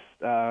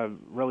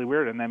really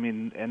weird.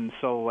 And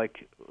so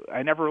like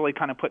I never really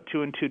kind of put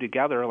 2 and 2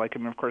 together. Like,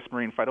 of course,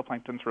 marine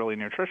phytoplankton is really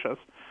nutritious,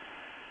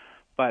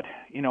 but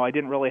I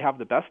didn't really have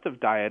the best of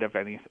diet of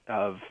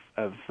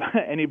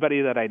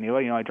anybody that I knew.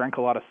 I drank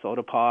a lot of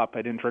soda pop.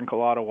 I didn't drink a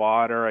lot of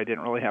water. I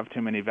didn't really have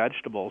too many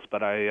vegetables,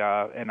 but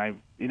I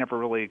never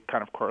really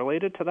kind of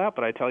correlated to that.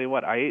 But I tell you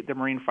what, I ate the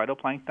marine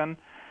phytoplankton,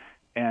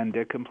 and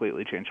it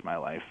completely changed my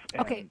life.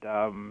 Okay.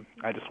 And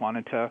I just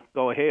wanted to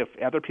go, hey, if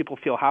other people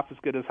feel half as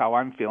good as how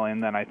I'm feeling,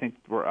 then I think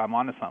I'm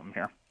onto something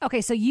here.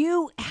 Okay, so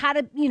you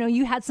had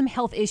you had some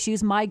health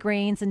issues,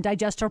 migraines and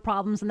digestive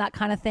problems and that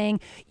kind of thing.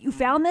 You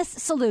found this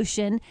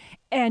solution,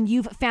 and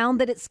you've found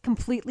that it's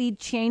completely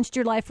changed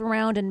your life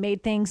around and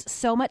made things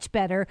so much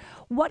better.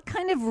 What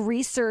kind of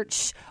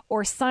research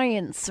or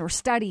science or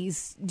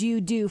studies do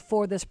you do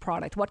for this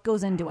product? What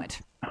goes into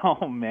it?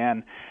 Oh,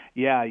 man.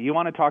 Yeah, you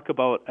want to talk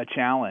about a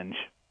challenge.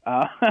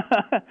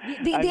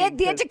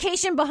 The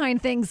education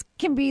behind things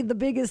can be the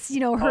biggest,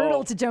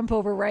 hurdle to jump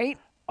over, right?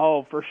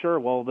 Oh, for sure.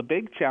 Well, the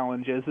big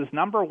challenge is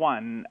number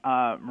one,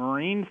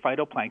 marine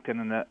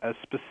phytoplankton, and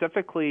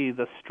specifically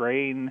the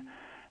strain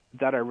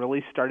that I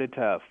really started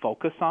to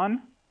focus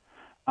on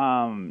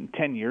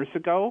 10 years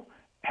ago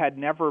had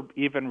never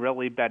even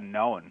really been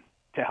known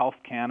to Health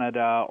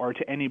Canada or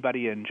to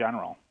anybody in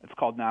general. It's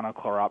called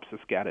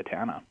Nanochloropsis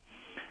gadatana.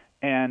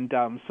 And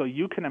so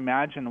you can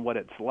imagine what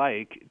it's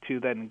like to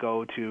then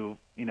go to,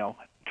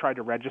 try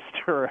to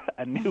register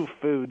a new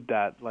food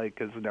that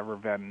has never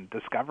been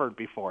discovered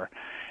before.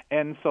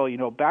 And so,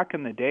 back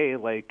in the day,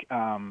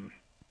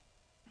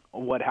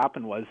 what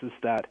happened was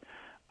that,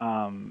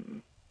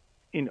 there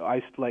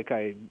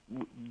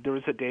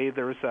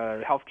was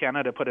a Health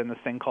Canada put in this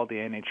thing called the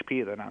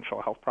NHP, the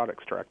Natural Health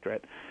Products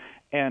Directorate.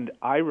 And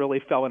I really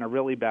fell in a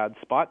really bad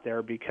spot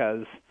there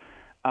because,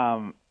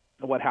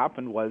 what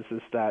happened was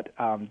that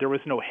there was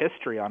no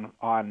history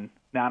on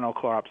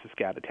Nanochloropsis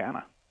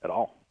gadatana at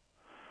all.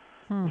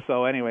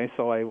 So anyway,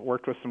 I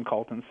worked with some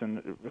consultants,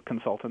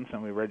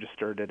 and we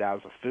registered it as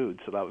a food.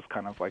 So that was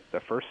kind of like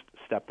the first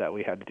step that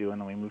we had to do, and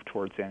then we moved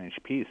towards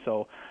NHP.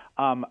 So,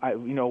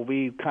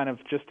 we kind of,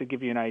 just to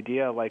give you an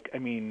idea,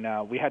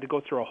 we had to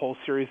go through a whole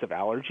series of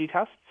allergy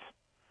tests.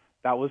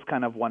 That was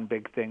kind of one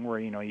big thing where,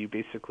 you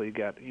basically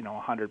get,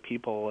 100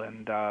 people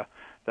and that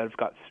have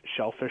got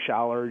shellfish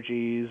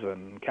allergies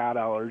and cat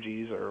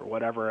allergies or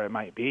whatever it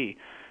might be,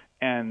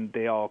 and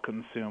they all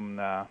consume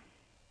the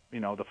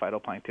the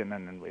phytoplankton,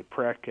 and then we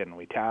prick and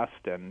we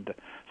test. And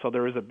so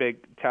there is a big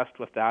test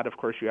with that. Of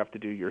course, you have to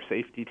do your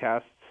safety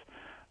tests,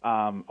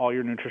 all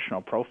your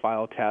nutritional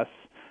profile tests,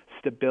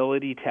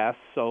 stability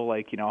tests. So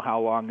how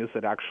long is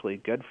it actually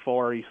good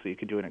for? So you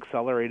could do an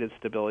accelerated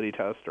stability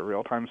test or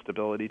real-time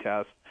stability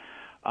test.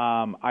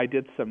 I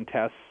did some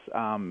tests.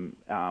 I'm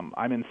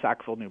in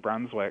Sackville, New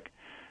Brunswick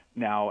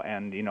now,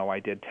 and I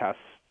did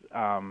tests.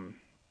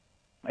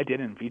 I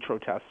did in vitro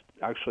tests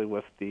actually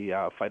with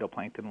the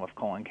phytoplankton with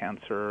colon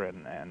cancer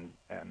and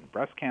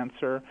breast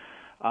cancer,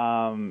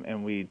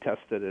 and we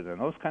tested it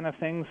and those kind of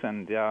things.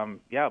 And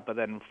but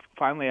then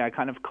finally I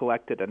kind of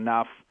collected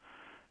enough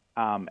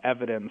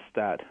evidence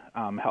that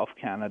Health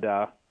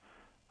Canada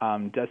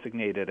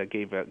designated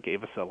gave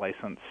us a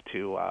license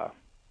to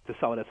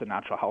sell it as a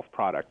natural health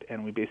product,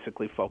 and we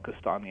basically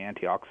focused on the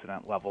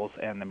antioxidant levels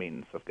and the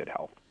maintenance of good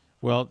health.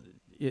 Well,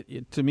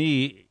 to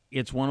me,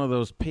 it's one of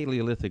those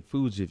Paleolithic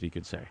foods, if you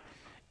could say.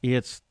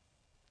 It's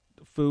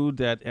food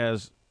that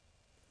is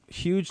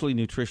hugely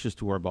nutritious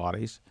to our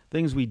bodies,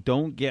 things we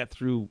don't get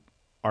through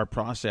our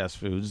processed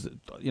foods.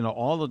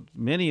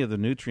 Many of the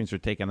nutrients are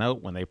taken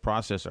out when they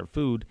process our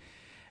food.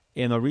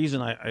 And the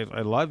reason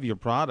I love your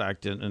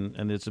product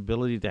and its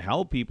ability to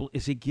help people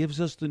is it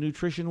gives us the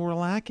nutrition we're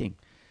lacking.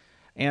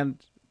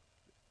 And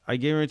I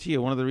guarantee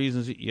you, one of the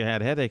reasons you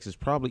had headaches is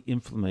probably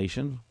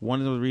inflammation. One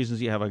of the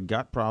reasons you have a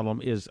gut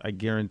problem is, I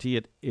guarantee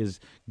it,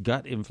 is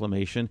gut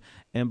inflammation.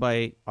 And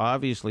by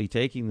obviously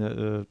taking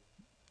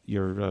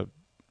your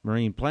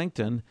marine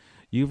plankton,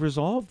 you've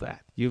resolved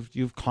that.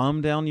 You've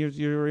calmed down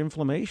your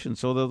inflammation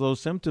so that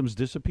those symptoms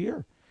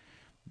disappear.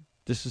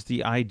 This is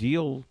the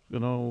ideal,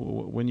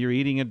 when you're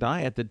eating a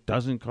diet that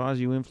doesn't cause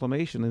you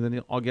inflammation, and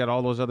then I'll get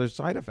all those other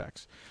side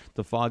effects,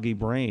 the foggy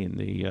brain,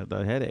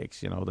 the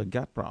headaches, the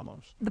gut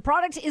problems. The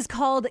product is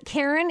called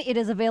Karen. It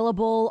is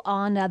available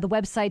on the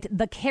website,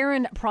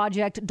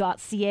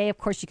 thekarenproject.ca. Of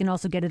course, you can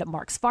also get it at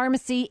Mark's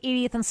Pharmacy,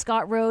 80th and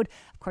Scott Road.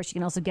 Of course, you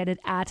can also get it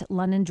at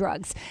London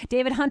Drugs.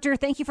 David Hunter,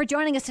 thank you for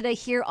joining us today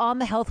here on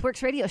the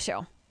Healthworx Radio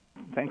Show.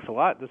 Thanks a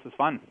lot. This is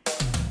fun.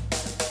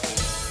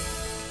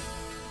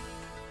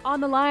 On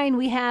the line,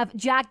 we have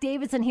Jack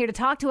Davidson here to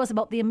talk to us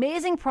about the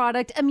amazing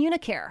product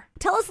Immunicare.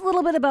 Tell us a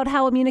little bit about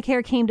how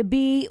Immunicare came to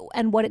be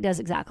and what it does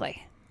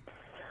exactly.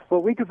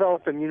 Well, we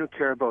developed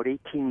Immunicare about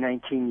 18,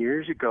 19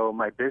 years ago.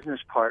 My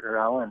business partner,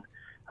 Alan,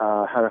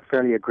 had a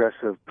fairly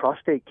aggressive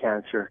prostate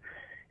cancer,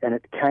 and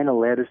it kind of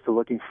led us to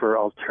looking for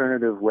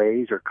alternative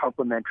ways or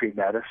complementary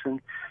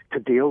medicine to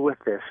deal with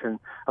this. And,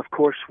 of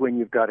course, when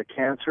you've got a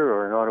cancer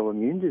or an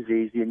autoimmune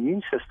disease, the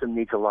immune system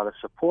needs a lot of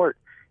support.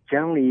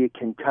 Generally, you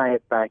can tie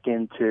it back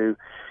into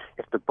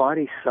if the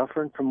body's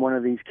suffering from one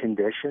of these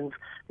conditions,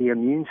 the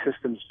immune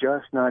system's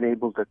just not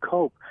able to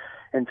cope.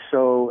 And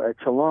so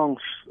it's a long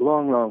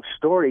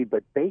story,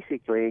 but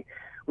basically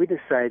we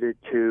decided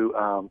to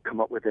come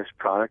up with this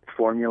product,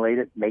 formulate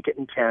it, make it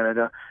in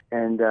Canada,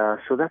 and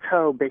so that's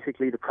how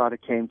basically the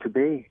product came to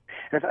be.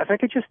 And if I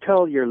could just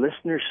tell your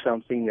listeners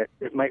something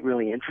that might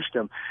really interest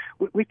them,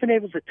 we've been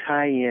able to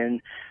tie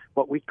in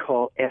what we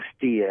call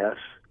SDS,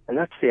 and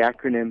that's the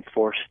acronym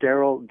for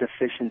Sterile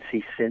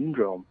Deficiency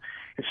Syndrome.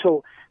 And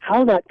so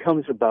how that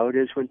comes about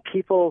is when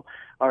people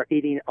are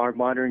eating our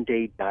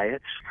modern-day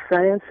diets,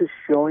 science is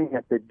showing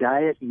that the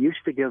diet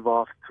used to give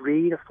off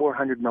 300 to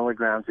 400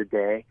 milligrams a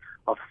day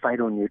of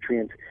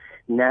phytonutrients.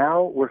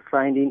 Now we're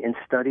finding in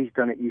studies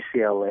done at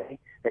UCLA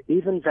that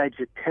even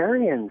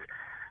vegetarians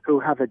who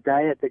have a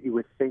diet that you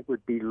would think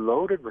would be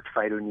loaded with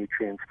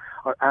phytonutrients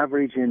are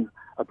averaging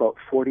about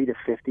 40 to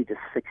 50 to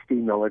 60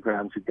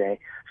 milligrams a day.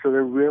 So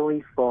they're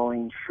really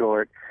falling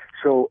short.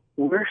 So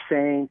we're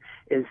saying,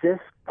 is this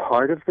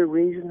part of the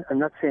reason? I'm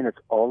not saying it's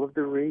all of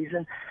the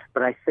reason,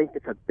 but I think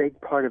it's a big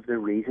part of the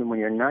reason. When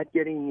you're not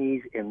getting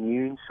these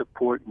immune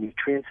support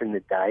nutrients in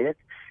the diet,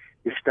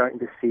 you're starting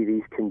to see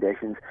these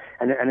conditions.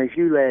 And as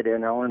you led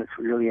in, Alan, it's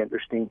really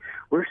interesting.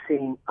 We're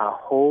seeing a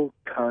whole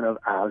ton of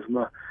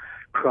asthma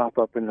crop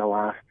up in the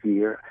last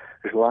year.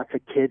 There's lots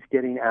of kids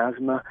getting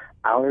asthma.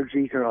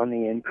 Allergies are on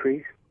the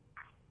increase.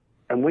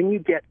 And when you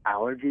get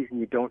allergies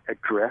and you don't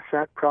address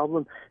that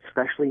problem,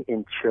 especially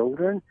in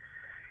children,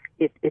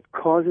 it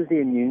causes the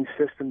immune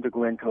system to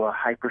go into a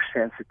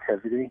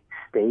hypersensitivity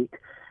state.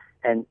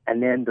 And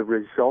then the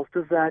result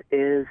of that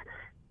is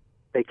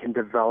they can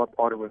develop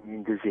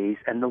autoimmune disease.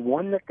 And the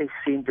one that they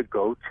seem to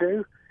go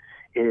to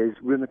is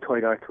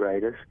rheumatoid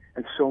arthritis.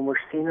 And so we're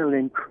seeing an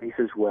increase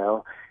as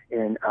well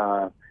in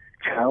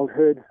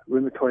childhood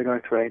rheumatoid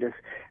arthritis,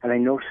 and I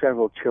know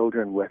several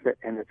children with it,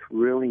 and it's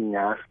really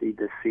nasty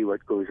to see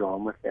what goes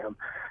on with them.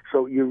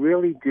 So you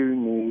really do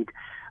need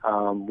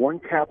one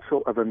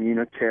capsule of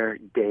Immunicare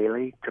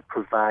daily to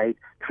provide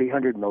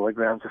 300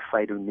 milligrams of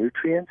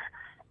phytonutrients,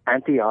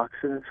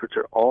 antioxidants, which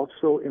are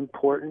also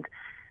important.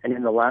 And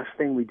then the last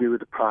thing we do with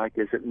the product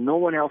is that no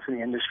one else in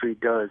the industry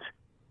does.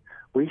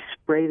 We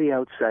spray the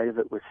outside of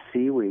it with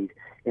seaweed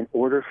in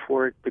order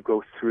for it to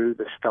go through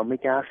the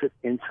stomach acid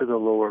into the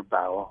lower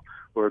bowel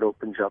where it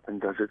opens up and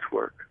does its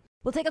work.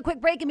 We'll take a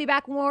quick break and be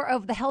back more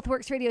of the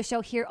Healthworx Radio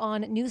Show here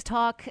on News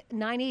Talk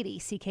 980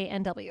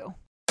 CKNW.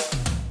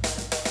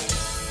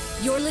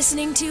 You're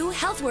listening to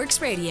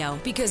Healthworx Radio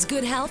because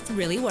good health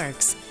really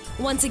works.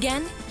 Once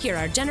again, here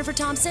are Jennifer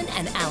Thompson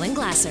and Alan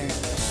Glasser.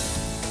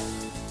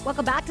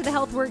 Welcome back to the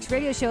Healthworx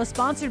Radio Show,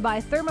 sponsored by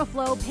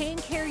Thermoflow Pain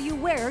Care You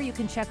Wear. You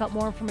can check out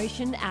more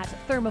information at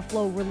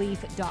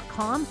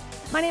thermoflowrelief.com.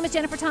 My name is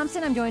Jennifer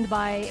Thompson. I'm joined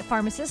by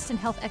pharmacist and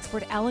health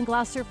expert Alan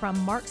Glasser from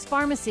Mark's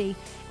Pharmacy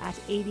at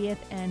 80th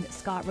and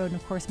Scott Road. And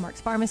of course,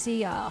 Mark's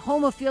Pharmacy,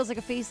 home of Feels Like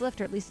a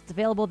Facelift, or at least it's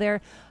available there.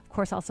 Of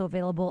course, also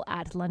available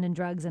at London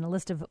Drugs, and a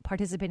list of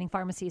participating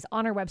pharmacies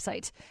on our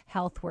website,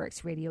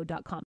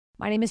 healthworxradio.com.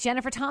 My name is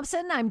Jennifer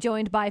Thompson. I'm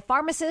joined by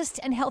pharmacist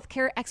and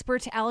healthcare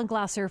expert Alan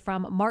Glasser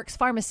from Mark's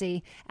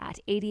Pharmacy at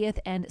 80th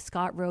and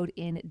Scott Road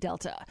in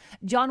Delta.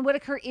 John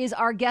Whitaker is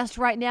our guest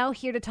right now,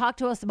 here to talk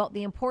to us about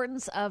the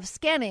importance of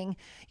scanning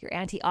your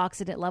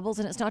antioxidant levels.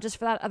 And it's not just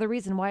for that other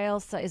reason. Why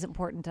else is it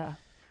important,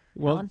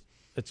 Well, Alan?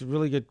 It's a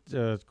really good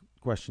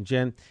question,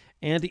 Jen.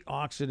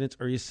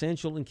 Antioxidants are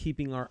essential in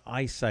keeping our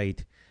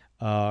eyesight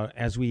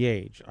as we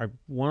age.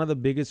 One of the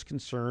biggest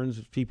concerns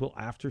of people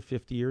after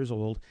 50 years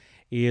old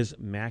is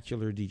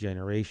macular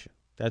degeneration.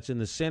 That's in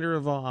the center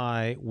of our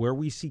eye where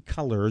we see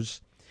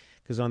colors,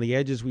 because on the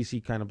edges we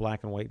see kind of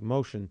black and white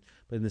motion,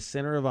 but in the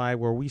center of eye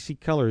where we see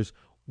colors,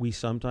 we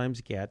sometimes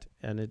get,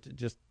 and it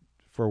just,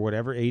 for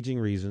whatever aging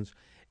reasons,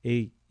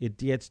 it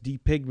gets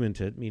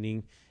depigmented,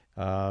 meaning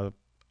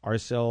our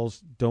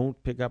cells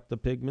don't pick up the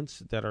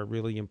pigments that are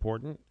really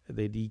important.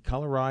 They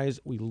decolorize,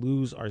 we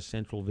lose our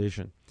central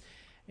vision.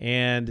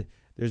 And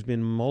there's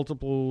been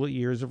multiple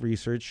years of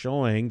research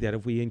showing that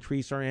if we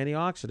increase our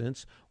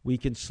antioxidants, we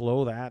can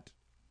slow that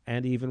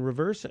and even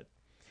reverse it.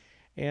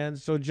 And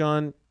so,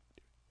 John,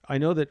 I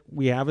know that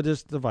we have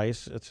this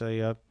device. It's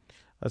a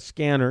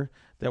scanner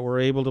that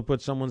we're able to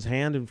put someone's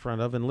hand in front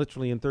of, and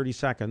literally in 30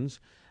 seconds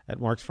at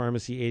Mark's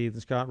Pharmacy, 80th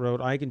and Scott Road,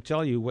 I can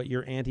tell you what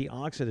your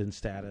antioxidant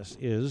status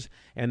is,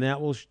 and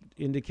that will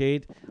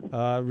indicate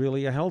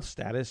really a health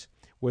status,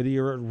 whether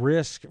you're at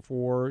risk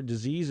for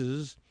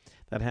diseases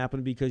that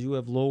happen because you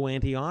have low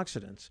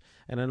antioxidants.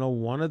 And I know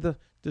one of the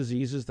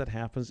diseases that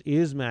happens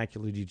is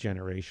macular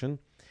degeneration.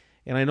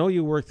 And I know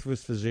you work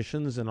with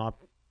physicians and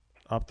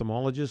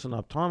ophthalmologists and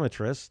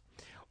optometrists.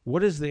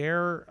 What is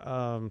their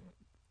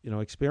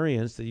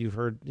experience that you've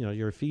heard,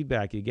 your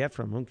feedback you get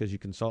from them because you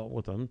consult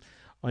with them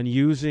on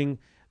using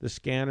the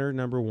scanner,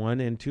 number one,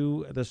 and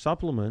two, the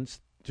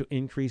supplements to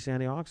increase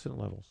antioxidant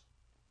levels?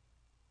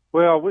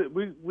 Well,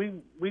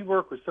 we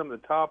work with some of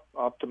the top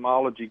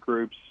ophthalmology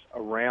groups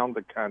around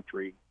the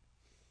country,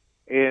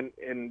 and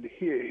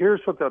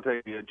here's what they'll tell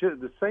you.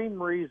 The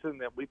same reason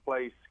that we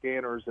place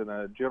scanners in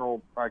a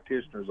general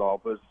practitioner's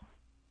office,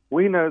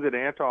 we know that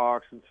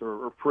antioxidants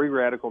are free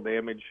radical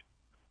damage.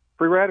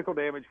 Free radical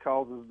damage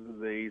causes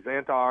disease.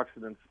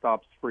 Antioxidants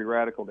stops free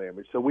radical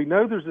damage. So we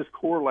know there's this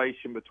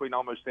correlation between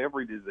almost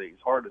every disease,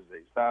 heart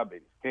disease,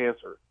 diabetes,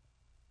 cancer,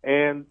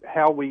 and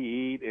how we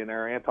eat and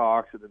our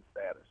antioxidant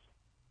status.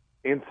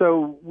 And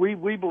so we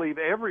believe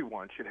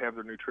everyone should have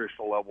their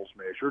nutritional levels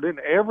measured, and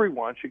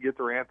everyone should get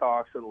their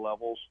antioxidant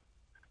levels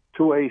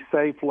to a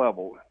safe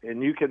level.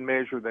 And you can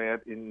measure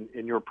that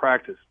in your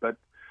practice. But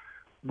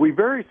we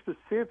very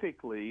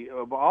specifically,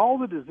 of all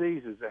the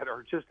diseases that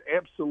are just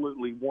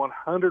absolutely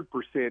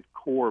 100%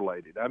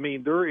 correlated, I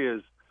mean, there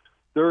is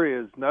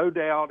no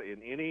doubt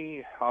in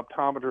any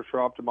optometrist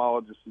or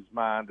ophthalmologist's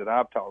mind that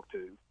I've talked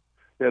to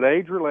that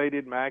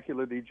age-related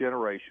macular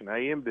degeneration,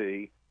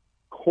 AMD,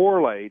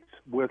 correlates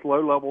with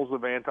low levels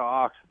of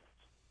antioxidants.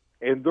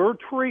 And their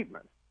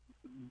treatment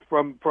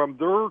from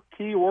their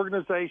key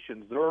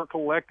organizations, their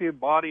collective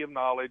body of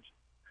knowledge,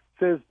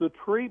 says the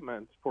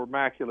treatment for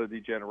macular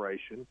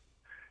degeneration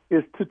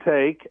is to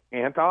take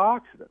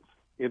antioxidants.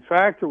 In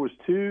fact, there was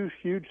 2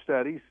 huge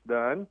studies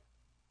done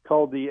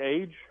called the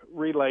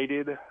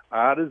Age-Related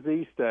Eye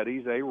Disease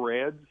Studies,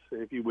 AREDS,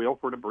 if you will,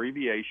 for an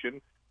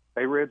abbreviation,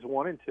 AREDS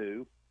 1 and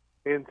 2.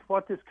 And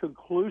what this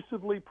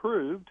conclusively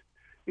proved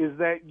is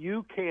that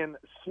you can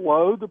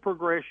slow the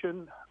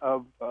progression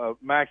of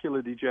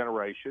macular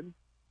degeneration,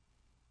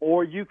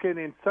 or you can,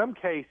 in some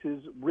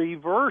cases,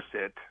 reverse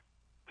it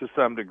to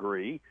some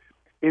degree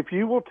if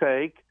you will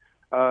take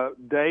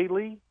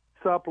daily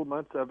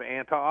supplements of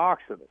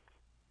antioxidants.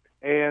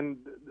 And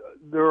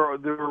there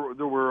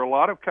were a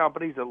lot of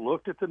companies that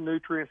looked at the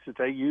nutrients that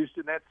they used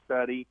in that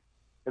study,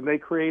 and they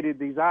created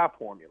these eye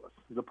formulas.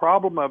 The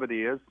problem of it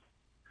is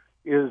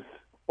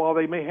while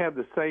they may have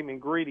the same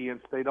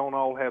ingredients, they don't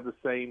all have the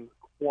same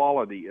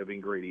quality of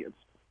ingredients.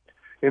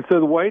 And so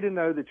the way to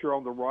know that you're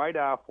on the right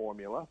eye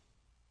formula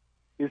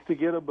is to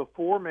get a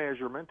before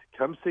measurement.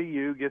 Come see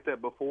you, get that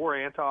before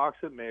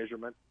antioxidant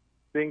measurement,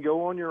 then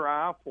go on your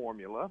eye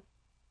formula.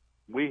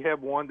 We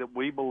have one that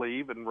we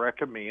believe and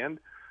recommend,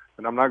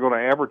 and I'm not going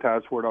to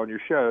advertise for it on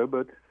your show,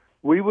 but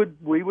we would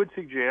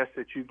suggest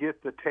that you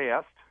get the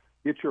test,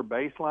 get your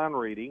baseline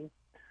reading,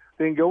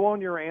 then go on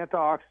your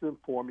antioxidant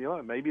formula,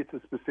 and maybe it's a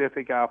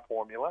specific eye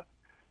formula,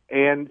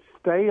 and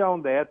stay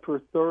on that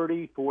for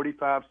 30,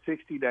 45,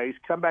 60 days.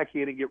 Come back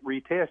in and get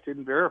retested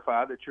and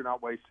verify that you're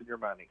not wasting your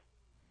money.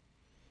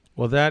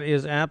 Well, that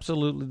is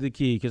absolutely the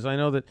key, because I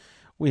know that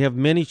we have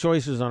many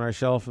choices on our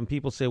shelf, and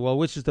people say, well,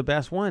 which is the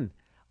best one?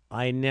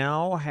 I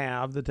now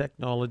have the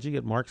technology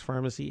at Mark's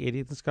Pharmacy,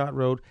 80th and Scott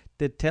Road,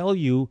 to tell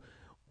you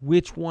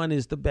which one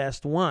is the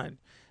best one.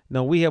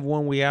 Now, we have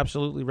one we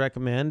absolutely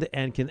recommend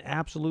and can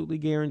absolutely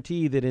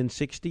guarantee that in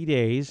 60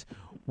 days,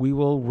 we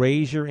will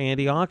raise your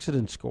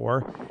antioxidant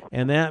score,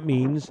 and that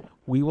means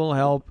we will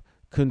help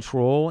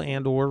control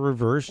and or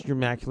reverse your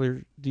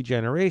macular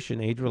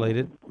degeneration,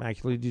 age-related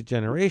macular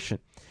degeneration.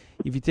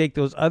 If you take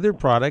those other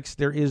products,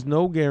 there is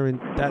no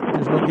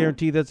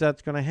guarantee that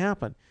that's going to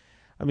happen.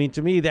 I mean,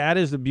 to me, that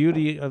is the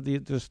beauty of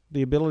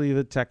the ability of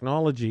the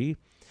technology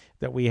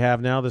that we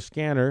have now, the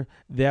scanner,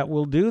 that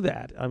will do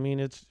that. I mean,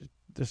 it's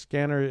the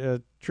scanner,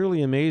 a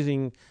truly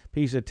amazing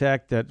piece of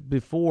tech that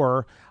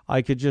before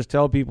I could just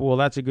tell people, well,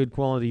 that's a good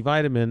quality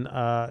vitamin.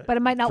 But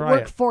it might not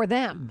work for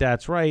them.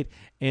 That's right.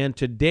 And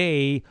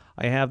today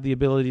I have the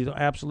ability to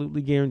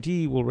absolutely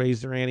guarantee will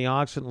raise their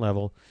antioxidant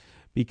level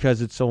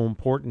because it's so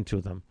important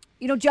to them.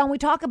 You know, John, we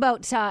talk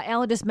about,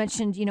 Alan just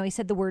mentioned, he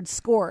said the word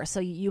score.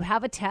 So you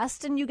have a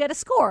test and you get a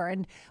score.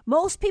 And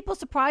most people,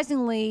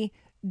 surprisingly,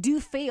 do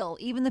fail,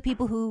 even the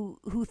people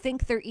who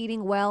think they're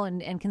eating well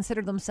and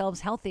consider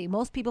themselves healthy.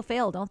 Most people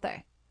fail, don't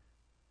they?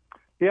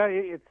 Yeah,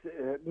 it's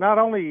not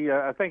only,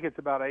 I think it's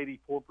about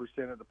 84%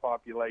 of the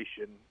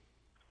population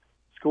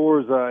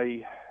scores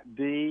a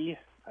D,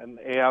 an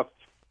F,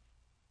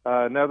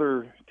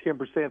 another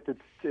 10% that's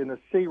in a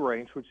C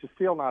range, which is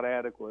still not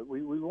adequate.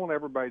 We want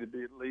everybody to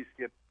be at least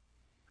get,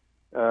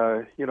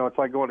 it's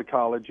like going to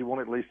college. You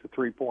want at least a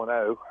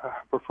 3.0,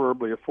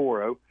 preferably a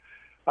 4.0.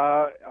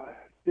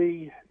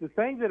 The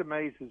thing that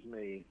amazes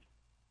me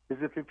is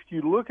if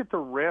you look at the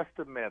rest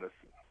of medicine,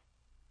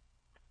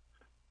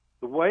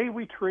 the way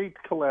we treat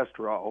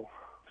cholesterol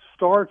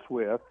starts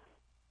with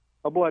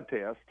a blood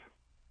test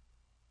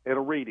and a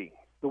reading.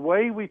 The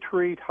way we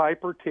treat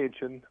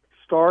hypertension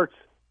starts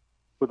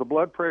with a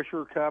blood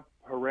pressure cuff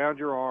around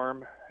your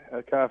arm,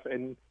 a cuff,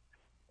 and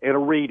a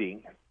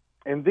reading.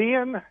 And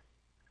then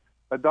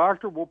a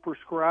doctor will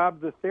prescribe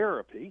the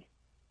therapy.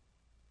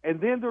 And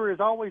then there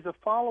is always a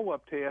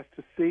follow-up test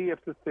to see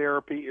if the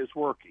therapy is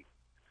working.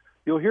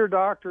 You'll hear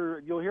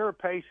a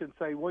patient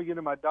say, well,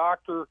 my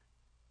doctor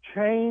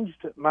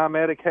changed my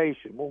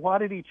medication. Well, why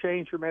did he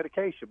change your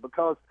medication?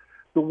 Because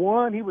the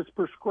one he was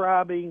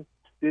prescribing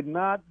did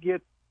not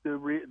get the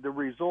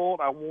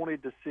result I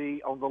wanted to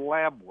see on the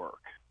lab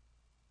work.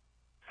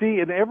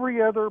 See, in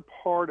every other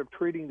part of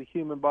treating the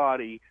human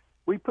body,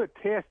 we put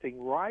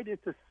testing right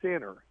at the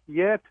center.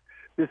 Yet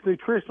this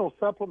nutritional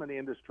supplement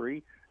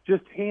industry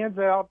just hands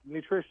out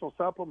nutritional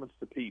supplements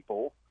to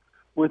people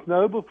with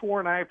no before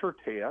and after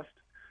test.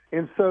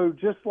 And so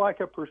just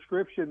like a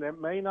prescription that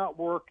may not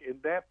work in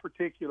that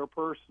particular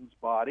person's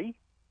body,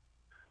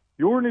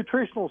 your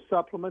nutritional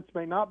supplements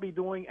may not be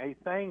doing a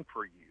thing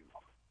for you.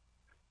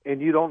 And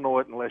you don't know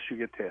it unless you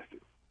get tested.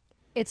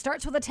 It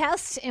starts with a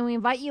test, and we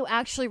invite you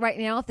actually right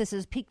now, if this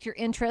has piqued your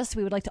interest,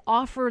 we would like to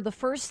offer the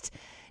first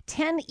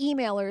 10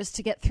 emailers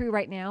to get through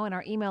right now, and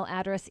our email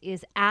address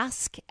is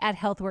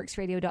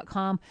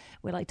ask@healthworksradio.com.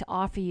 We'd like to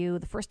offer you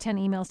the first 10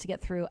 emails to get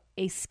through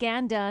a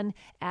scan done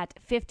at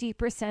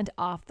 50%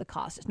 off the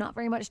cost. It's not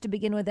very much to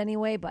begin with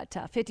anyway, but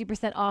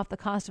 50% off the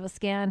cost of a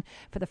scan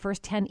for the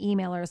first 10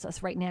 emailers.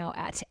 Us right now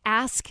at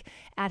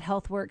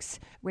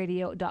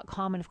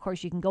ask@healthworksradio.com. And of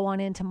course, you can go on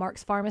into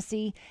Mark's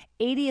Pharmacy,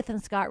 80th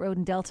and Scott Road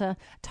in Delta.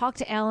 Talk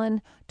to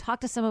Alan, talk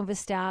to some of his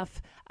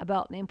staff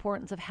about the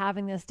importance of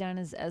having this done.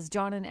 As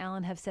John and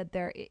Alan have said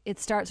there, it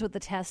starts with the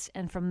test,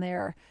 and from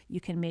there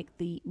you can make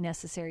the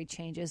necessary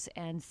changes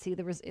and see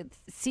your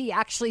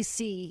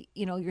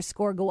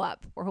score go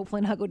up, or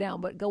hopefully not go down,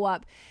 but go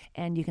up,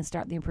 and you can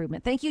start the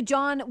improvement. Thank you,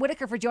 John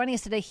Whitaker, for joining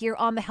us today here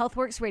on the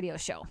Healthworx Radio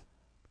Show.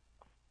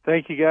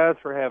 Thank you guys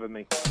for having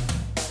me.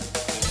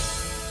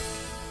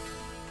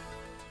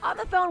 On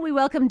the phone, we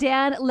welcome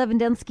Dan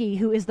Levendensky,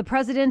 who is the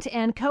president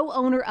and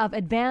co-owner of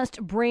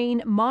Advanced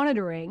Brain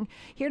Monitoring,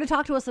 here to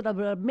talk to us about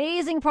an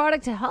amazing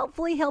product to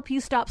hopefully help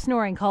you stop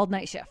snoring called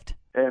Night Shift.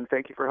 And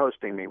thank you for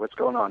hosting me. What's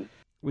going on?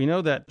 We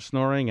know that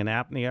snoring and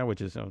apnea,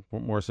 which is a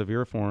more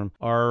severe form,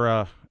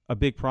 are a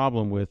big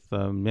problem with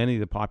many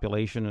of the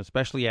population,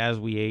 especially as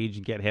we age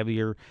and get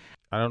heavier.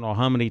 I don't know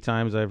how many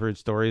times I've heard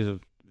stories of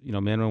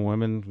men and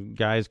women,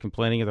 guys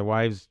complaining of their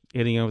wives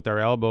hitting them with their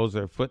elbows,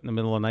 their foot in the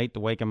middle of the night to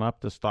wake them up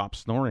to stop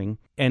snoring.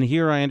 And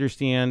here I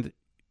understand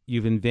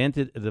you've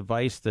invented a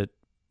device that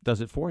does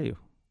it for you.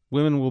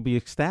 Women will be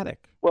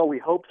ecstatic. Well, we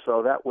hope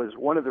so. That was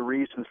one of the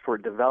reasons for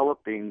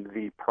developing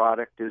the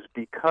product, is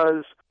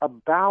because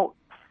about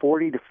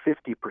 40 to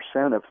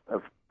 50%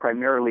 of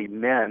primarily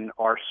men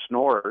are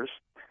snorers,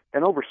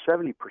 and over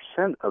 70%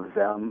 of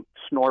them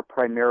snore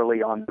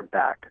primarily on their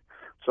back.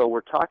 So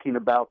we're talking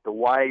about the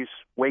wives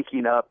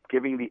waking up,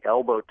 giving the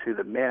elbow to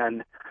the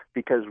men,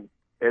 because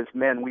as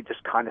men, we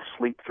just kind of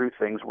sleep through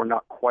things. We're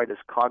not quite as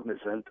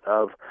cognizant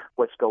of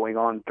what's going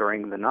on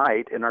during the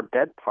night, and our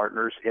bed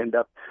partners end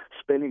up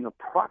spending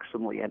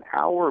approximately an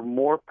hour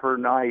more per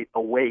night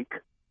awake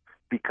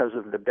because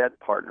of the bed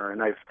partner.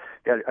 And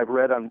I've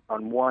read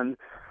on one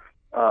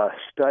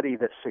study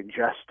that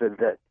suggested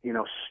that,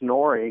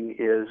 snoring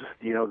is,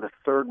 the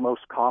third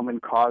most common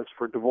cause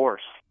for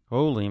divorce.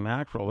 Holy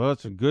mackerel. Well,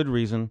 that's a good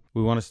reason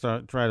we want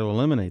to try to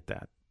eliminate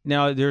that.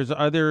 Now, there's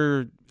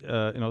other,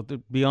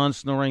 beyond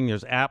snoring,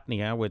 there's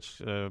apnea,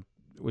 which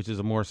is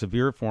a more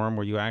severe form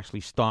where you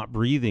actually stop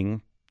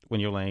breathing when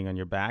you're laying on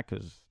your back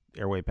because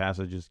airway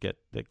passages get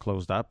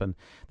closed up, and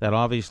that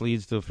obviously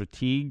leads to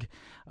fatigue.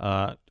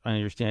 I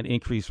understand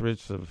increased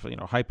risks of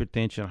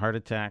hypertension, heart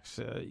attacks,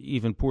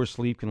 even poor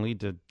sleep can lead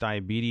to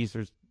diabetes.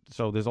 There's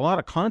a lot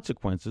of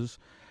consequences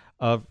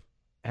of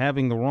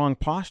having the wrong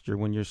posture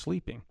when you're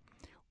sleeping.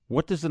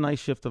 What does the night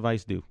shift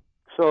device do?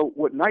 So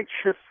what night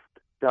shift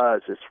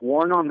does, it's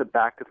worn on the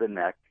back of the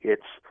neck. It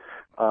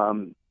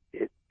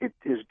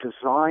is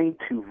designed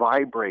to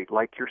vibrate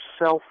like your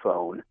cell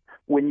phone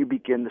when you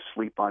begin to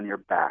sleep on your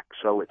back.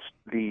 So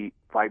the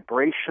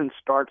vibration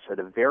starts at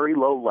a very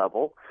low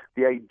level.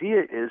 The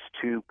idea is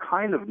to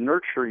kind of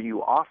nurture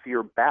you off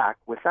your back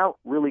without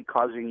really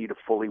causing you to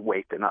fully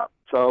waken up.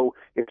 So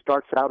it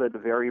starts out at a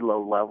very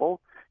low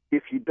level.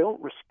 If you don't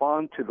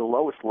respond to the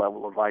lowest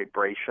level of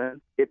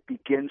vibration, it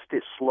begins to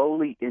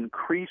slowly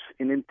increase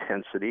in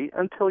intensity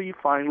until you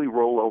finally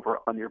roll over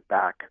on your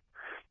back.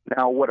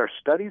 Now, what our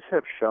studies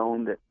have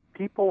shown that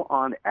people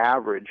on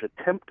average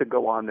attempt to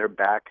go on their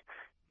back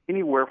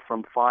anywhere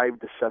from 5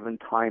 to 7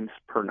 times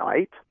per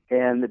night.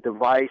 And the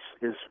device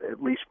is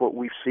at least what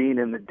we've seen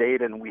in the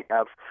data, and we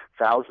have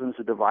thousands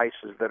of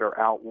devices that are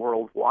out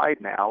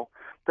worldwide now,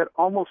 that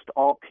almost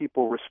all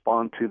people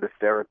respond to the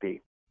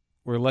therapy.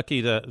 We're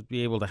lucky to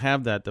be able to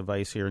have that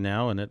device here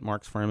now, and at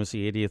Mark's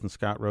Pharmacy, 80th and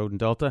Scott Road in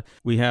Delta.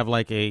 We have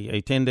like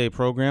a 10-day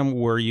program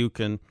where you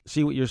can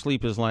see what your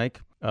sleep is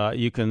like.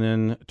 You can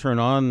then turn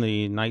on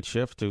the night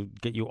shift to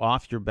get you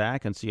off your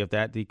back and see if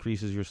that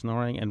decreases your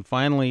snoring. And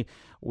finally,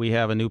 we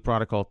have a new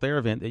product called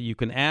Theravent that you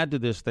can add to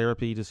this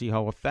therapy to see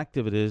how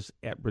effective it is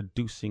at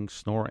reducing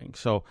snoring.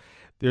 So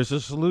there's a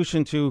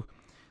solution to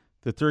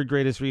the third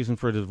greatest reason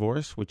for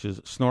divorce, which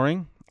is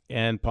snoring.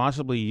 And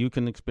possibly you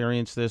can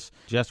experience this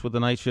just with the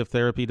night shift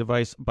therapy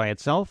device by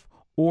itself,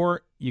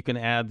 or you can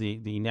add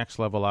the next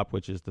level up,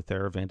 which is the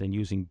Theravent, and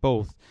using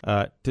both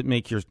to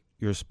make your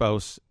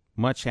spouse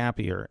much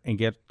happier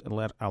and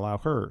allow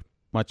her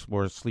much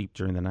more sleep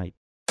during the night.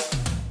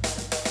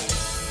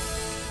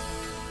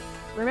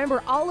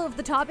 Remember, all of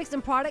the topics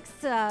and products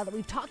that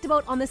we've talked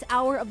about on this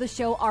hour of the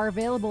show are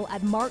available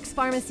at Mark's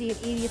Pharmacy at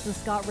 80th and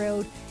Scott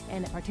Road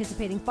and at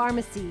participating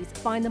pharmacies.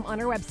 Find them on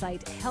our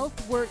website,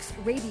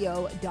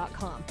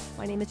 healthworksradio.com.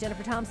 My name is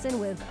Jennifer Thompson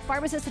with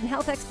pharmacist and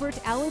health expert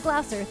Alan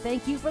Glasser.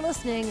 Thank you for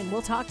listening, and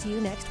we'll talk to you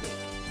next week.